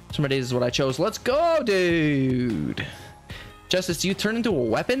 Summer Days is what I chose. Let's go, dude. Justice, do you turn into a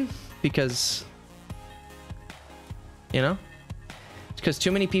weapon? Because, you know, because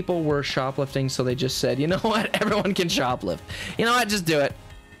too many people were shoplifting, so they just said, you know what, everyone can shoplift. You know what, just do it.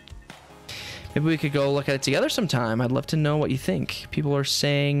 Maybe we could go look at it together sometime. I'd love to know what you think. People are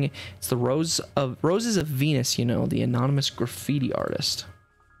saying it's the Roses of Venus, you know, the anonymous graffiti artist.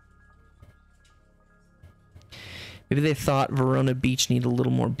 Maybe they thought Verona Beach needed a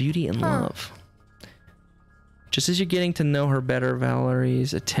little more beauty and love. Just as you're getting to know her better,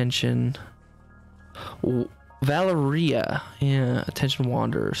 Valerie's attention... Valeria. Yeah, attention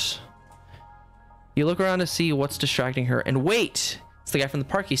wanders. You look around to see what's distracting her, and wait! It's the guy from the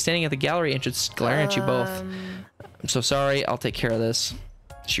park. He's standing at the gallery entrance, glaring at you both. I'm so sorry. I'll take care of this.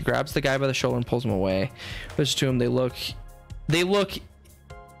 She grabs the guy by the shoulder and pulls him away. Which to him, they look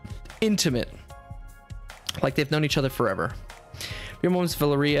intimate, like they've known each other forever. Your mom's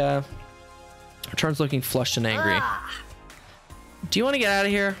Valeria returns looking flushed and angry. Do you want to get out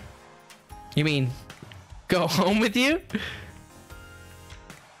of here? You mean go home with you?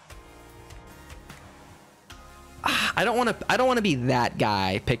 I don't want to be that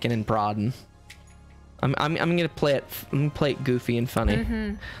guy picking and prodding. I'm gonna play it goofy and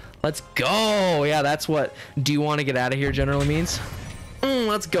funny. Let's go. Yeah, that's what do you want to get out of here generally means.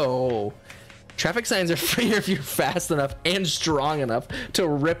 Let's go. Traffic signs are free if you're fast enough and strong enough to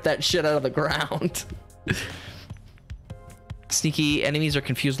rip that shit out of the ground. Sneaky enemies are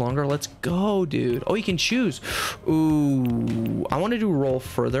confused longer. Let's go, dude. Oh, you can choose. Ooh, I want to do roll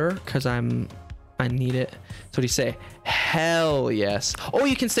further because I need it. So what do you say? Hell yes. Oh,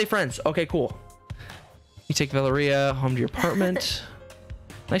 you can stay friends. Okay, cool. You take Valeria home to your apartment.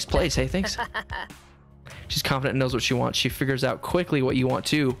 Nice place, hey? Thanks. She's confident and knows what she wants. She figures out quickly what you want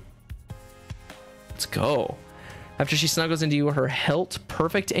too. Let's go. After she snuggles into you, her hilt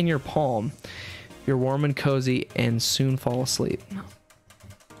perfect in your palm. You're warm and cozy and soon fall asleep.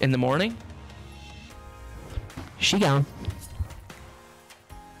 In the morning, she gone.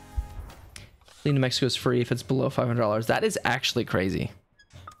 New Mexico is free if it's below $500. That is actually crazy.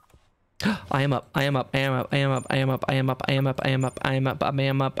 I am up. I am up. I am up. I am up. I am up. I am up. I am up. I am up. I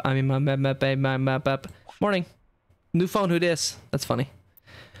am up. I am up. I am up. Morning. New phone. Who dis? That's funny.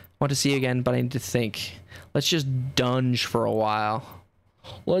 Want to see you again, but I need to think. Let's just dunge for a while.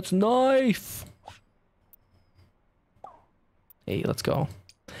 Let's knife. Hey, let's go.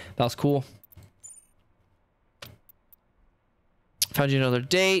 That was cool. Found you another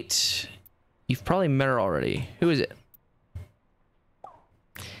date. You've probably met her already. Who is it?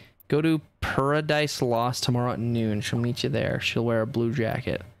 Go to Paradise Lost tomorrow at noon. She'll meet you there. She'll wear a blue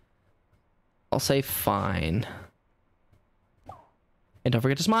jacket. I'll say fine. And don't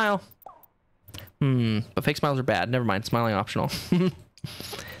forget to smile. But fake smiles are bad. Never mind. Smiling optional.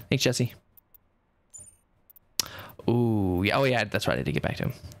 Thanks, Jesse. Ooh, yeah. Oh, yeah. That's right. I did get back to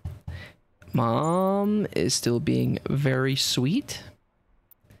him. Mom is still being very sweet.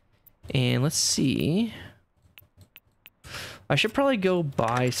 And let's see. I should probably go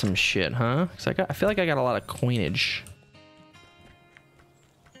buy some shit, huh? Because I feel like I got a lot of coinage.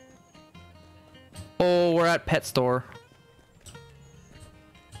 Oh, we're at pet store.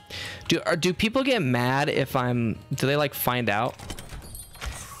 Do people get mad if do they like find out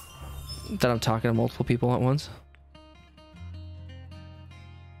that I'm talking to multiple people at once?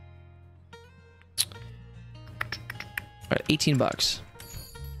 All right, 18 bucks.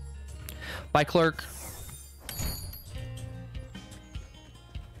 Bye, clerk.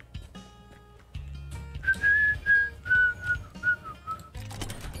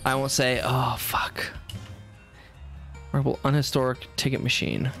 I won't say, oh, fuck. Marble unhistoric ticket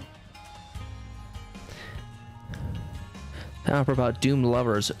machine. Opera about doomed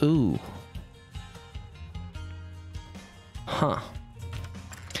lovers. Ooh. Huh.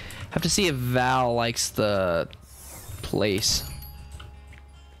 Have to see if Val likes the place.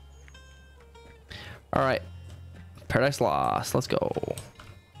 All right. Paradise Lost. Let's go.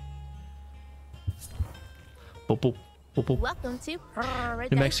 Boop, boop. Welcome to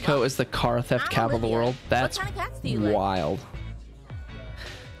New Mexico is the car theft capital of the world. That's wild.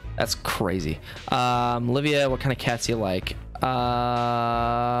 That's crazy. Olivia, what kind of cats do you like?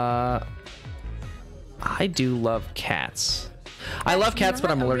 I do love cats. I love cats, but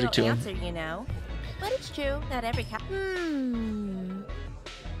I'm allergic to them. You know, but it's true that every cat. Do you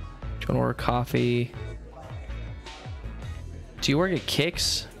want to order coffee? Do you work at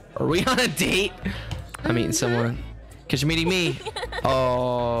Kicks? Are we on a date? I'm meeting someone. Because you're meeting me.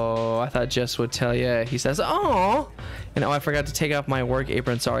 Oh, I thought Jess would tell you. He says, oh. And oh, I forgot to take off my work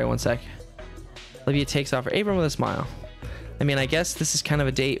apron. Sorry, one sec. Olivia takes off her apron with a smile. I mean, I guess this is kind of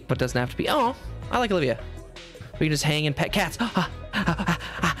a date, but doesn't have to be. Oh, I like Olivia. We can just hang and pet cats.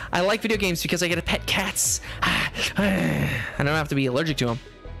 I like video games because I get to pet cats. I don't have to be allergic to them.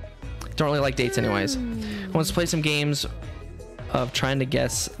 Don't really like dates anyways. I want to play some games of trying to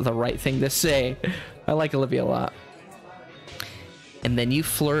guess the right thing to say. I like Olivia a lot. And then you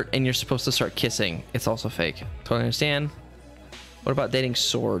flirt and you're supposed to start kissing. It's also fake. Totally understand. What about dating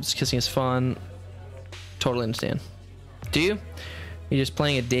swords? Kissing is fun. Totally understand. Do you? You're just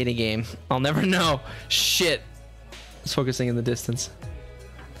playing a dating game. I'll never know. Shit. It's focusing in the distance.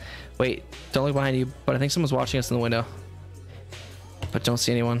 Wait, don't look behind you, but I think someone's watching us in the window. But don't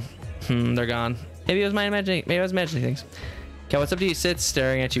see anyone. They're gone. Maybe I was imagining things. Okay, what's up to you? Sits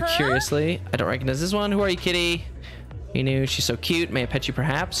staring at you curiously. I don't recognize this one. Who are you, kitty? You knew she's so cute. May I pet you,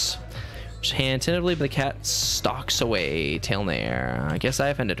 perhaps? Just hand tentatively, but the cat stalks away, tail in the air. I guess I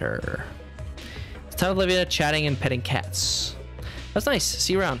offended her. It's time Olivia chatting and petting cats. That's nice.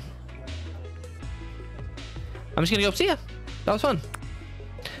 See you around. I'm just gonna go see ya. That was fun.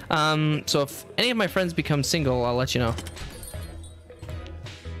 So if any of my friends become single, I'll let you know.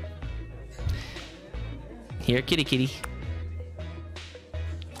 Here, kitty, kitty.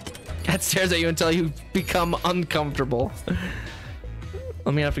 Cat stares at you until you become uncomfortable.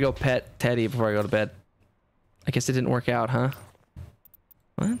 I'm gonna have to go pet Teddy before I go to bed. I guess it didn't work out, huh?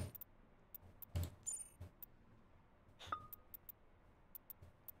 What?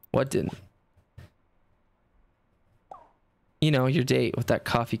 What didn't? You know, your date with that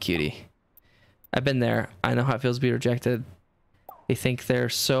coffee cutie. I've been there. I know how it feels to be rejected. They think they're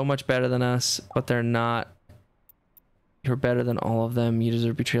so much better than us, but they're not. You're better than all of them. You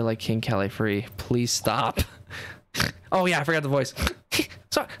deserve to be treated like King Calee free. Please stop. Oh yeah, I forgot the voice.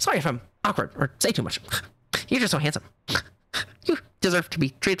 Sorry if I'm awkward or say too much. You're just so handsome. You deserve to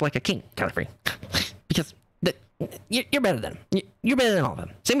be treated like a king, Calee free. Because you're better than him. You're better than all of them.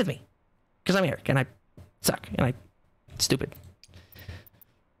 Same with me. Because I'm Eric and I suck and I'm stupid.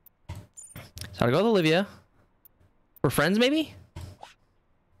 So I go with Olivia. We're friends, maybe?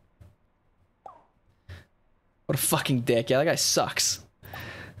 What a fucking dick. Yeah, that guy sucks.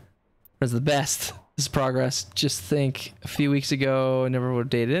 That's the best. This is progress. Just think, a few weeks ago, I never would have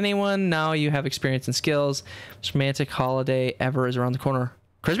dated anyone. Now you have experience and skills. Most romantic holiday ever is around the corner.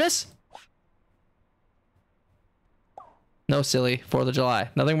 Christmas? No, silly. 4th of July.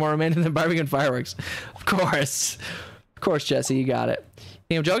 Nothing more romantic than barbecue and fireworks. Of course. Of course, Jesse, you got it. You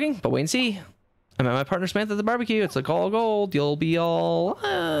think I'm joking? But wait and see. I met my partner Samantha at the barbecue. It's like all gold. You'll be all...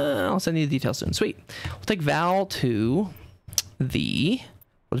 I'll send you the details soon. Sweet. We'll take Val to the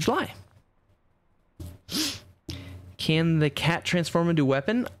 4th of July. Can the cat transform into a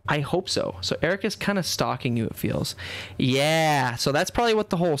weapon? I hope so. So Eric is kind of stalking you, it feels. Yeah, so that's probably what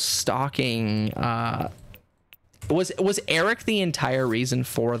the whole stalking was Eric the entire reason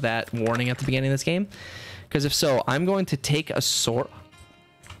for that warning at the beginning of this game? Because if so, I'm going to take a sword.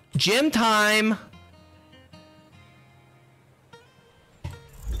 Gym time.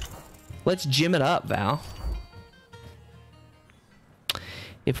 Let's gym it up, Val.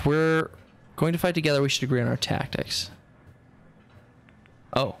 If we're going to fight together, we should agree on our tactics.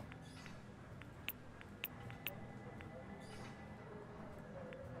 Oh.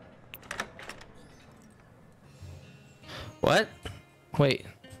 What? Wait.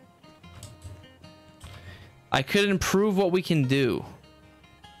 I could improve what we can do.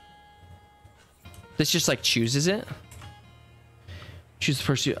 This just like chooses it. Choose the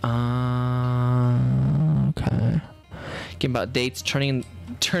first. Okay. Game about dates, turning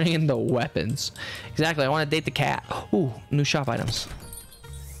into weapons. Exactly. I want to date the cat. Ooh, new shop items.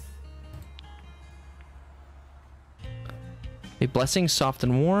 A blessing, soft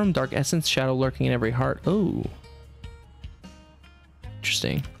and warm. Dark essence, shadow lurking in every heart. Ooh.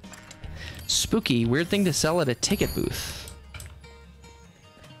 Interesting. Spooky. Weird thing to sell at a ticket booth.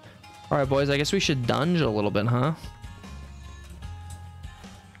 All right, boys. I guess we should dunge a little bit, huh?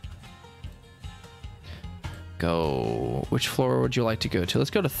 Go. Which floor would you like to go to? Let's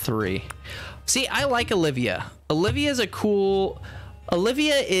go to 3. See, I like Olivia. Olivia is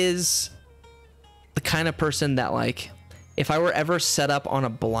the kind of person that, like, if I were ever set up on a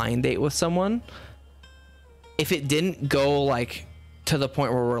blind date with someone, if it didn't go like to the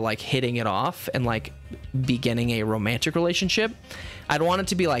point where we're like hitting it off and like beginning a romantic relationship, I'd want it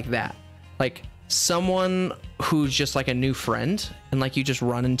to be like that. Like someone who's just like a new friend and like you just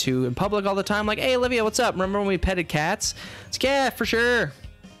run into in public all the time, like, hey Olivia, what's up? Remember when we petted cats? It's like, yeah, for sure.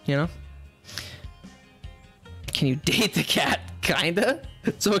 You know? Can you date the cat? Kinda.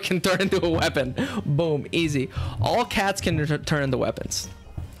 So it can turn into a weapon. Boom, easy. All cats can turn into weapons.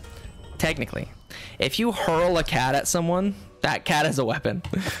 Technically. If you hurl a cat at someone, that cat is a weapon.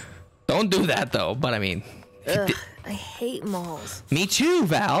 Don't do that though, but I mean. Ugh, I hate malls. Me too,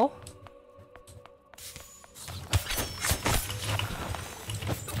 Val.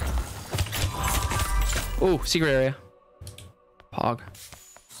 Oh, secret area. Pog.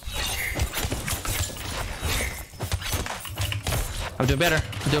 I'm doing better.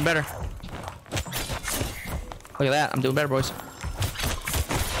 I'm doing better. Look at that. I'm doing better, boys.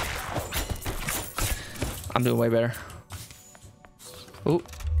 I'm doing way better. Oh.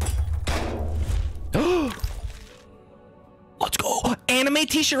 Let's go. Anime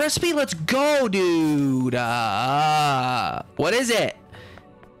t-shirt recipe. Let's go, dude. What is it?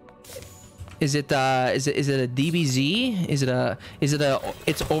 Is it a DBZ? Is it a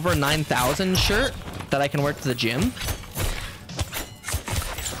it's over 9,000 shirt that I can wear to the gym?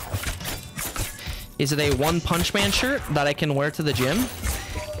 Is it a One Punch Man shirt that I can wear to the gym?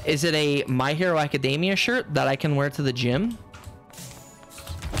 Is it a My Hero Academia shirt that I can wear to the gym?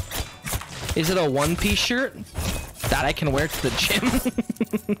 Is it a One Piece shirt that I can wear to the gym?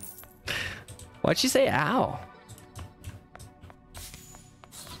 Why'd you say ow?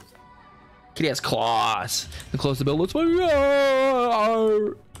 Kitty has claws. And close the bill. Let's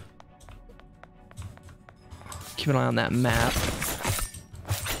keep an eye on that map.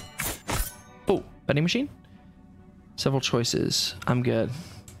 Oh, vending machine? Several choices. I'm good.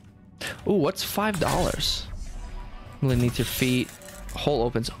 Oh, what's $5? Really needs your feet. Hole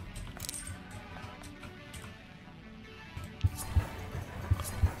opens.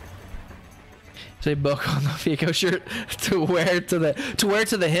 Say book on the Fico shirt to wear to the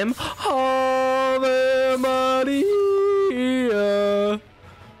hymn. Ave Maria.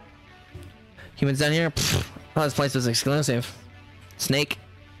 Humans down here. Pfft. Oh, this place was exclusive. Snake.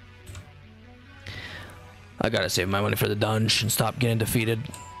 I gotta save my money for the dungeon and stop getting defeated.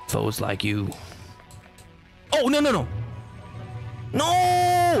 Foes like you. Oh, no, no, no.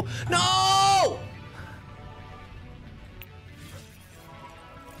 No! No!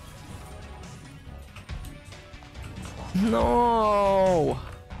 No!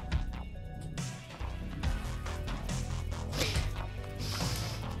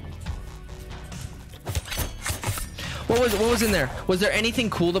 What was in there? Was there anything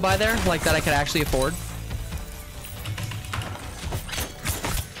cool to buy there, like that I could actually afford?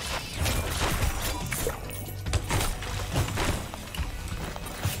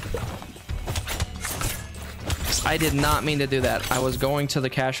 I did not mean to do that. I was going to the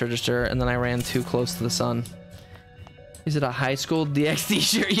cash register and then I ran too close to the sun. Is it a high school DxD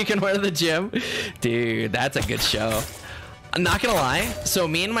shirt you can wear to the gym? Dude, that's a good show. I'm not gonna lie. So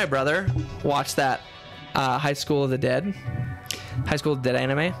me and my brother watched that High School of the Dead. High School of the Dead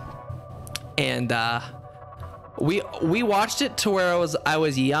anime. And we watched it to where I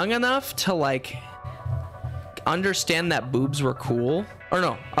was young enough to like understand that boobs were cool. Or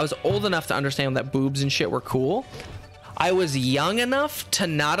no, I was old enough to understand that boobs and shit were cool. I was young enough to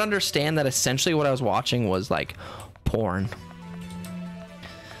not understand that essentially what I was watching was like porn.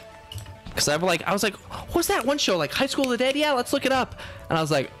 Because I was like, what's that one show? Like High School of the Dead? Yeah, let's look it up. And I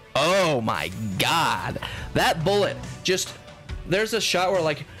was like, oh my God. That bullet just, there's a shot where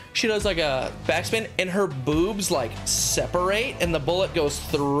like she does like a backspin and her boobs like separate and the bullet goes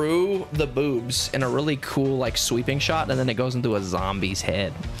through the boobs in a really cool like sweeping shot, and then it goes into a zombie's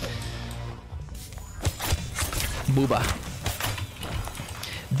head. Booba.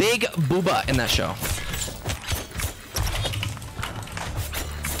 Big booba in that show.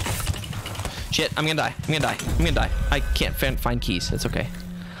 Shit, I'm gonna die. I'm gonna die. I'm gonna die. I can't find keys. It's okay.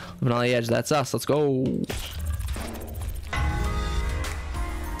 Living on the edge. That's us. Let's go.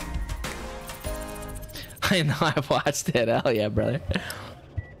 I know, I've watched it. Hell yeah, brother.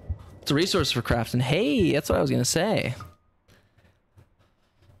 It's a resource for crafting. Hey, that's what I was gonna say.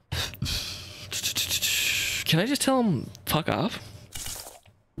 Can I just tell him fuck off?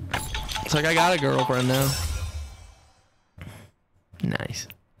 It's like I got a girlfriend now. Nice.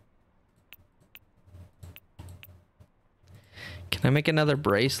 Can I make another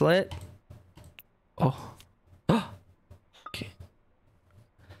bracelet? Oh. Okay.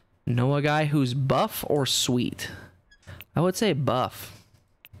 Know a guy who's buff or sweet? I would say buff.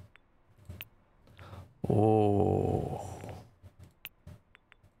 Oh.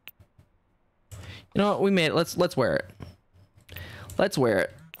 You know what? We made it. Let's wear it. Let's wear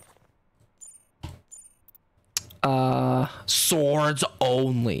it. Swords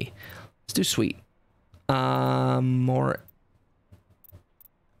only. Let's do sweet. More.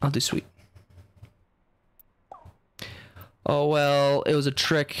 I'll do sweet. Oh well, it was a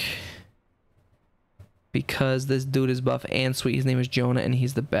trick. Because this dude is buff and sweet. His name is Jonah and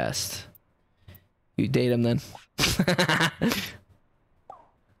he's the best. You date him then.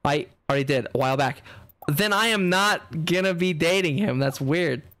 I already did a while back. Then I am not gonna be dating him. That's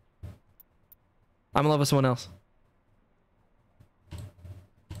weird. I'm in love with someone else.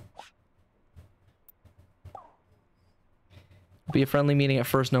 Be a friendly meeting at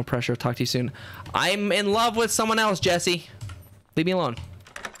first, no pressure. Talk to you soon. I'm in love with someone else, Jesse. Leave me alone.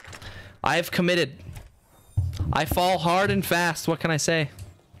 I've committed. I fall hard and fast. What can I say?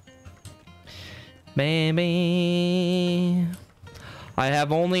 Baby, I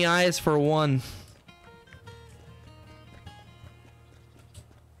have only eyes for one.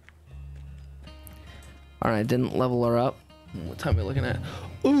 All right, didn't level her up. What time are we looking at?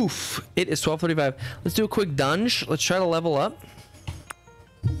 Oof, it is 12:35. Let's do a quick dunge. Let's try to level up.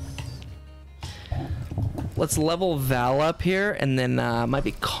 Let's level Val up here, and then might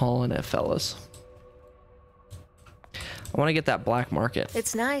be calling it, fellas. I want to get that black market.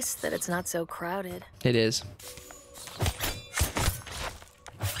 It's nice that it's not so crowded. It is.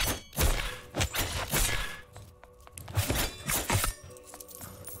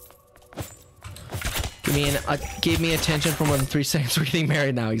 Gave me attention for more than 3 seconds. We're getting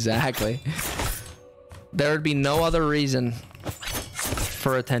married now. Exactly. There would be no other reason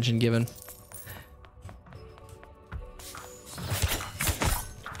for attention given.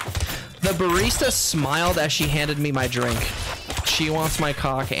 The barista smiled as she handed me my drink. She wants my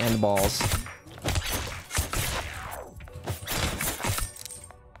cock and balls.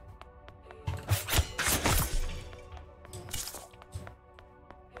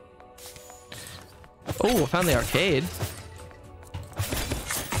 Oh, I found the arcade.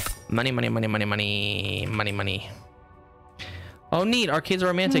 Money, money, money, money, money, money, money. Oh, neat. Arcades are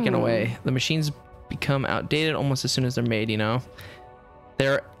romantic in a way. The machines become outdated almost as soon as they're made, you know?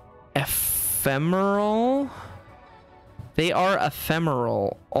 They're ephemeral. They are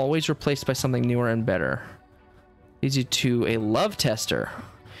ephemeral, always replaced by something newer and better. Leads you to a love tester.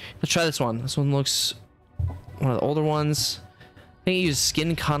 Let's try this one. This one looks one of the older ones. I think it uses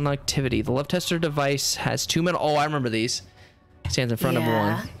skin conductivity. The love tester device has 2 metal. Oh, I remember these. Stands in front of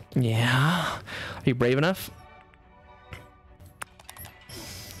one. Yeah. Are you brave enough?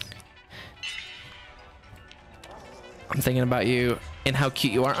 I'm thinking about you and how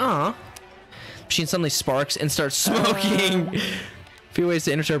cute you are. Aw. Machine suddenly sparks and starts smoking. Few ways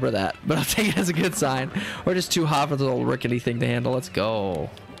to interpret that, but I'll take it as a good sign. Or just too hot for the little rickety thing to handle. Let's go.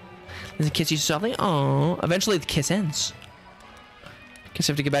 Does it kiss you softly? Oh. Eventually the kiss ends. Guess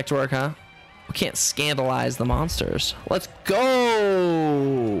we have to get back to work, huh? We can't scandalize the monsters. Let's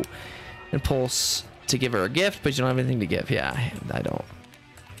go! Impulse to give her a gift, but you don't have anything to give. Yeah, I don't.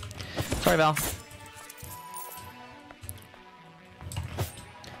 Sorry, Val.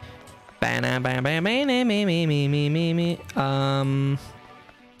 Bam, bam, bam, bam, me, me, me, me, me, me. There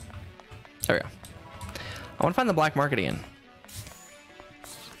we go. I want to find the black market again.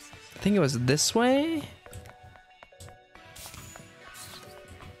 I think it was this way.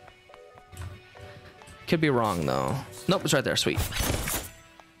 Could be wrong though. Nope, it's right there. Sweet.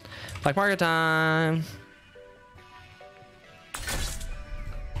 Black market time.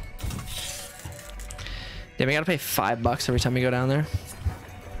 Damn, we gotta pay $5 every time we go down there.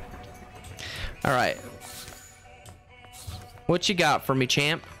 All right. What you got for me,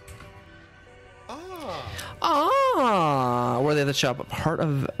 champ? Where they at the shop? Heart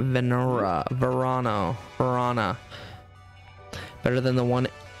of Verana. Better than the one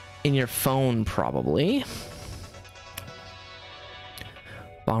in your phone, probably.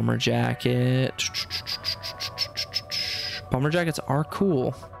 Bomber jacket. Bomber jackets are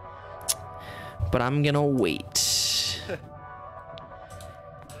cool, but I'm gonna wait.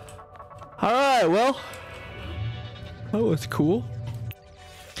 All right, well. Oh, it's cool.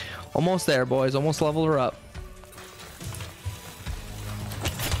 Almost there, boys. Almost leveled her up.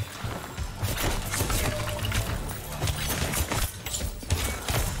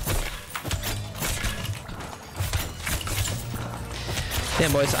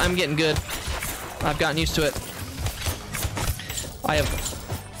 Damn, boys, I'm getting good. I've gotten used to it. I have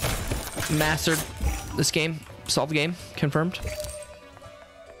mastered this game. Solved game confirmed.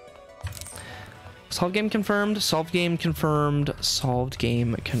 Solved game confirmed. Solved game confirmed. Solved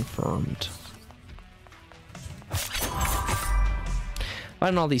game confirmed.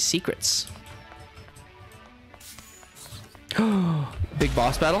 Finding all these secrets. Big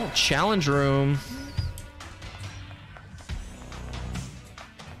boss battle. Challenge room.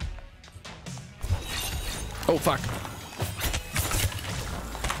 Oh, fuck.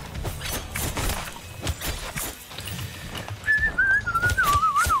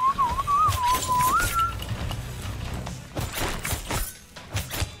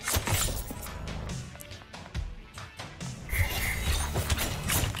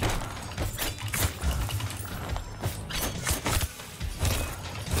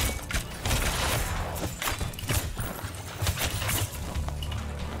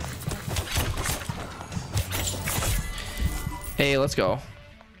 Hey, let's go.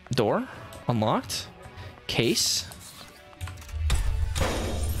 Door unlocked. Case.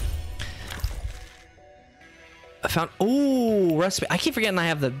 I found. Oh, recipe. I keep forgetting I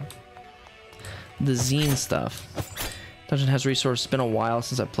have the zine stuff. Dungeon has resources. It's been a while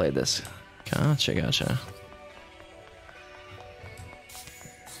since I played this. Gotcha, gotcha.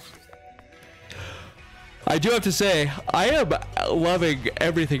 I do have to say, I am loving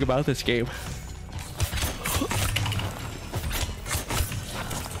everything about this game.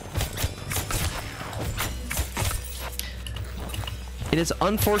 It is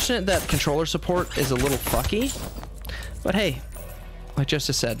unfortunate that controller support is a little fucky, but hey, like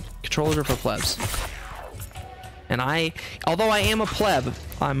Justice said, controllers are for plebs. And although I am a pleb,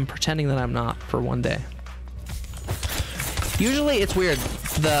 I'm pretending that I'm not for one day. Usually it's weird.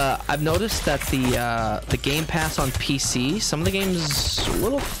 I've noticed that the Game Pass on PC, some of the games a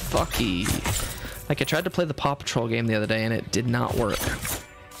little fucky. Like I tried to play the Paw Patrol game the other day and it did not work.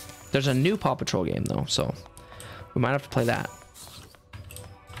 There's a new Paw Patrol game though, so we might have to play that.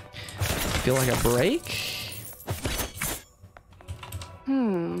 Feel like a break.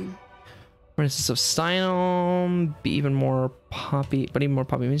 Princess of Steinem, be even more poppy, but even more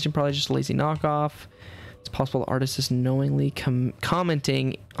poppy means you're probably just a lazy knockoff. It's possible the artist is knowingly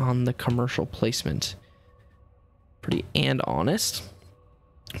commenting on the commercial placement. Pretty and honest.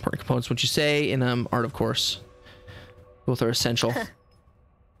 Important components, what you say in art, of course. Both are essential.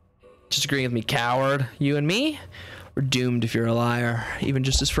 Just agreeing with me, coward. You and me? We're doomed if you're a liar, even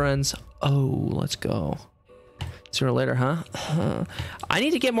just as friends. Oh, let's go. Sooner or later, huh? I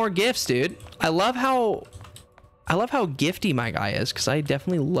need to get more gifts, dude. I love how gifty my guy is, because I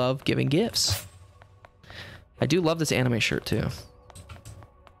definitely love giving gifts. I do love this anime shirt too.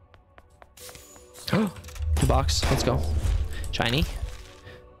 Oh, the box. Let's go. Shiny.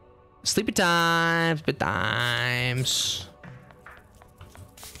 Sleepy times, bit times.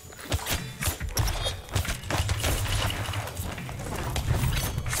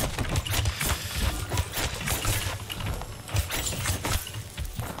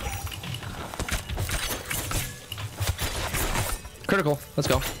 Critical. Let's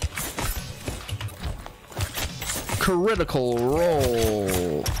go. Critical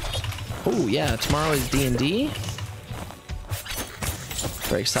roll. Oh yeah, tomorrow is D&D.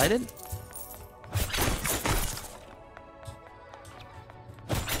 Very excited.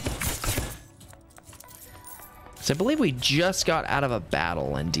 So I believe we just got out of a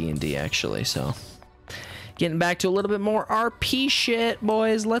battle in D&D actually, so getting back to a little bit more RP shit,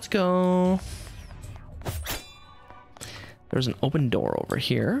 boys. Let's go. There's an open door over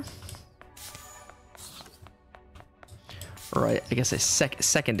here. All right, I guess a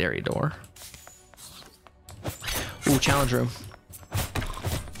secondary door. Ooh, challenge room.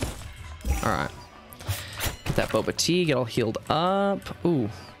 All right. Get that boba tea, get all healed up. Ooh.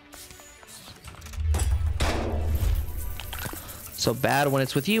 So bad when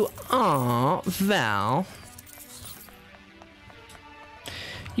it's with you. Aw, Val.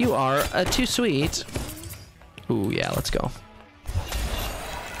 You are too sweet. Ooh, yeah, let's go.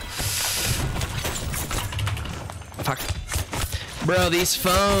 Fuck. Bro, these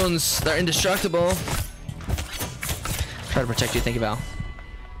phones, they're indestructible. Try to protect you. Thank you, Val.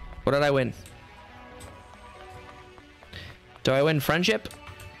 What did I win? Do I win friendship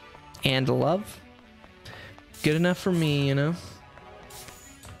and love? Good enough for me, you know?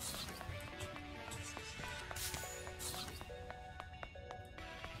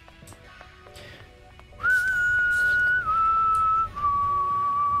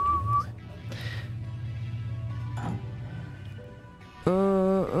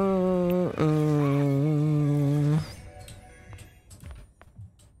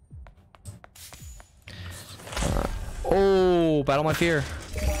 Oh, battle my fear.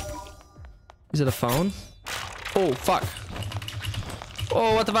 Is it a phone? Oh, fuck.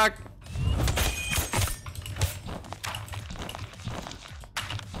 Oh, what the fuck?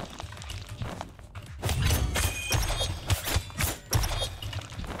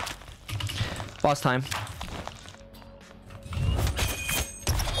 Boss time.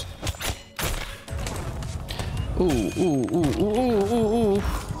 Ooh, ooh, ooh, ooh, ooh, ooh, ooh.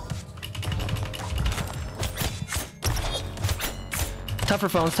 Tougher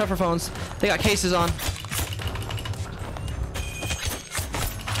phones, tougher phones. They got cases on.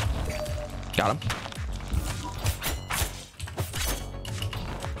 Got him.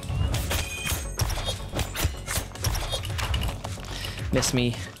 Miss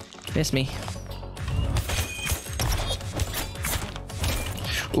me. Miss me.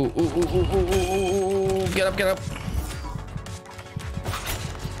 Ooh, ooh, ooh, ooh, ooh, ooh, ooh. Get up, get up.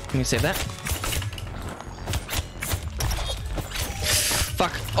 Let me save that.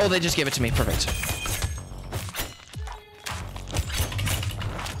 Fuck. Oh, they just gave it to me. Perfect.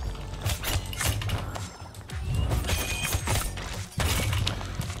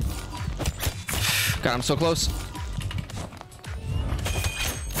 God, I'm so close.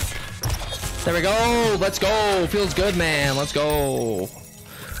 There we go. Let's go. Feels good, man. Let's go.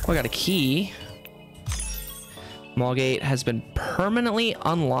 Oh, I got a key. Mall gate has been permanently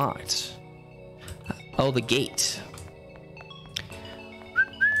unlocked. Oh, the gate.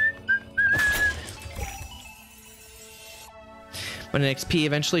 When an XP,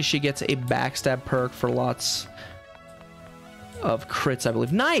 eventually she gets a backstab perk for lots of crits, I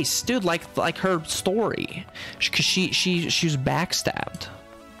believe. Nice, dude. Like her story, because she was backstabbed.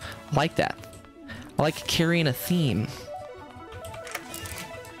 I like that. I like carrying a theme.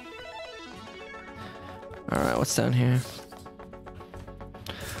 All right, what's down here?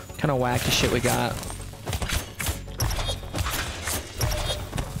 Kind of wacky shit we got.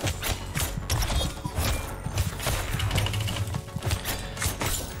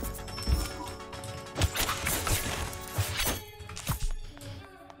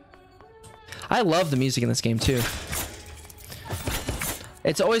 I love the music in this game too.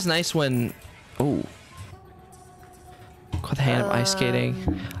 It's always nice when, oh, caught the hand of ice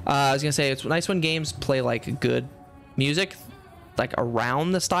skating. I was gonna say it's nice when games play like good music, like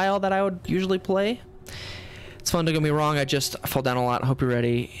around the style that I would usually play. It's fun, don't get me wrong. I fall down a lot. Hope you're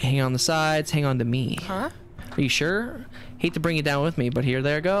ready. Hang on the sides. Hang on to me. Huh? Are you sure? Hate to bring you down with me, but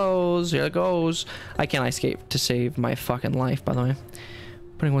there goes. Here it goes. I can't ice skate to save my fucking life, by the way.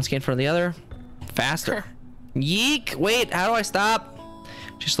 Putting one skate in front of the other. Faster. Yeek. Wait, how do I stop?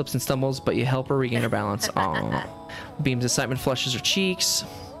 She slips and stumbles, but you help her regain her balance. Aww. Beam's excitement flushes her cheeks.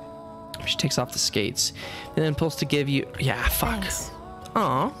 She takes off the skates and then pulls to give you. Yeah, fuck. Thanks.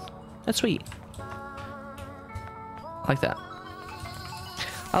 Aw, that's sweet. I like that.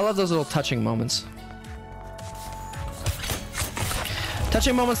 I love those little touching moments.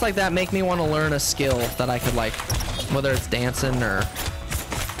 Touching moments like that make me want to learn a skill that I could like, whether it's dancing or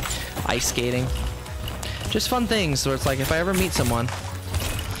ice skating. Just fun things where it's like, if I ever meet someone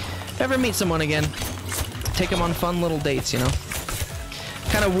again, take them on fun little dates, you know?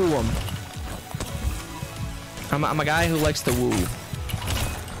 Kind of woo them. I'm a guy who likes to woo.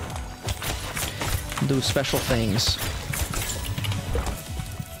 Do special things.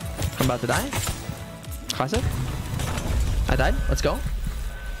 I'm about to die. Classic. I died. Let's go.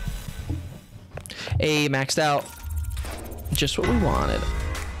 A maxed out. Just what we wanted.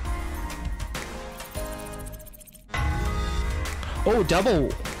 Oh, double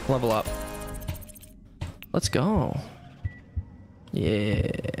level up. Let's go. Yeah.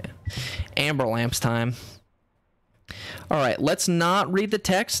 Amber lamps time. All right, let's not read the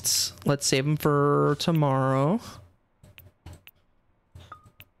texts. Let's save them for tomorrow.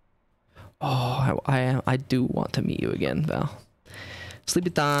 Oh, I do want to meet you again, Val.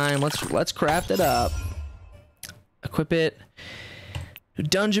 Sleepy time. Let's craft it up. Equip it.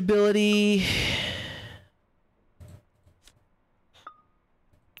 Dungeability.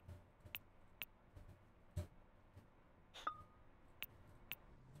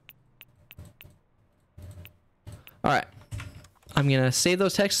 All right. I'm gonna save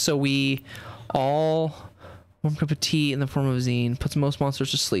those texts so we all warm cup of tea in the form of a zine. Puts most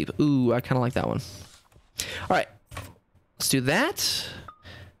monsters to sleep. Ooh, I kind of like that one. All right. Let's do that.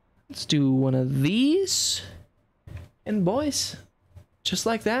 Let's do one of these. And boys, just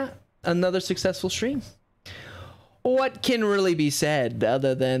like that, another successful stream. What can really be said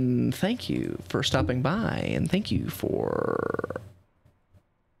other than thank you for stopping by and thank you for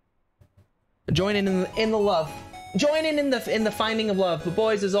joining in the love. Joining in the finding of love. But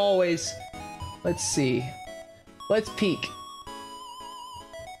boys, as always, let's see. Let's peek.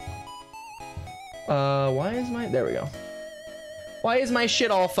 Why is my... There we go. Why is my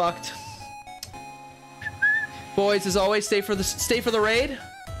shit all fucked? Boys, as always, stay for the raid.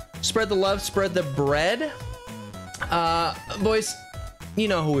 Spread the love, spread the bread. Boys, you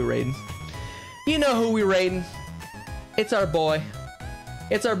know who we raiding. You know who we raiding. It's our boy.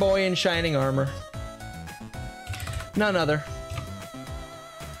 It's our boy in shining armor. None other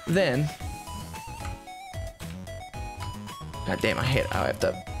than... God damn, I hate it. I have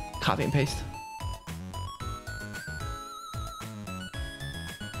to copy and paste.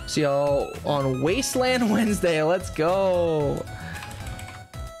 See y'all on Wasteland Wednesday. Let's go.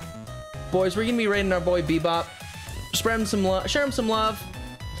 Boys, we're gonna be raiding our boy Bebop. Spread him some love. Share him some love.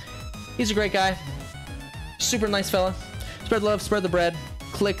 He's a great guy. Super nice fella. Spread love, spread the bread.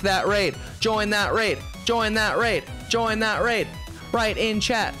 Click that raid. Join that raid. Join that raid. Join that raid. Right in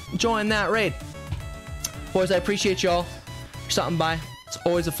chat. Join that raid. Boys, I appreciate y'all for stopping by. It's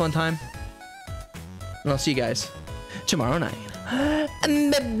always a fun time. And I'll see you guys tomorrow night.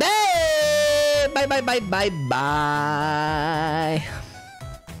 Bye bye bye bye bye.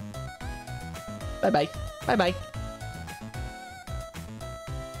 Bye bye. Bye bye.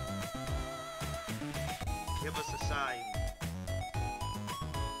 Give us a sign.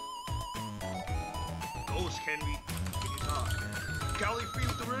 Ghost, can you talk? Calee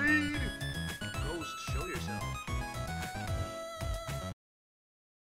feels the raid. Ghost, show yourself.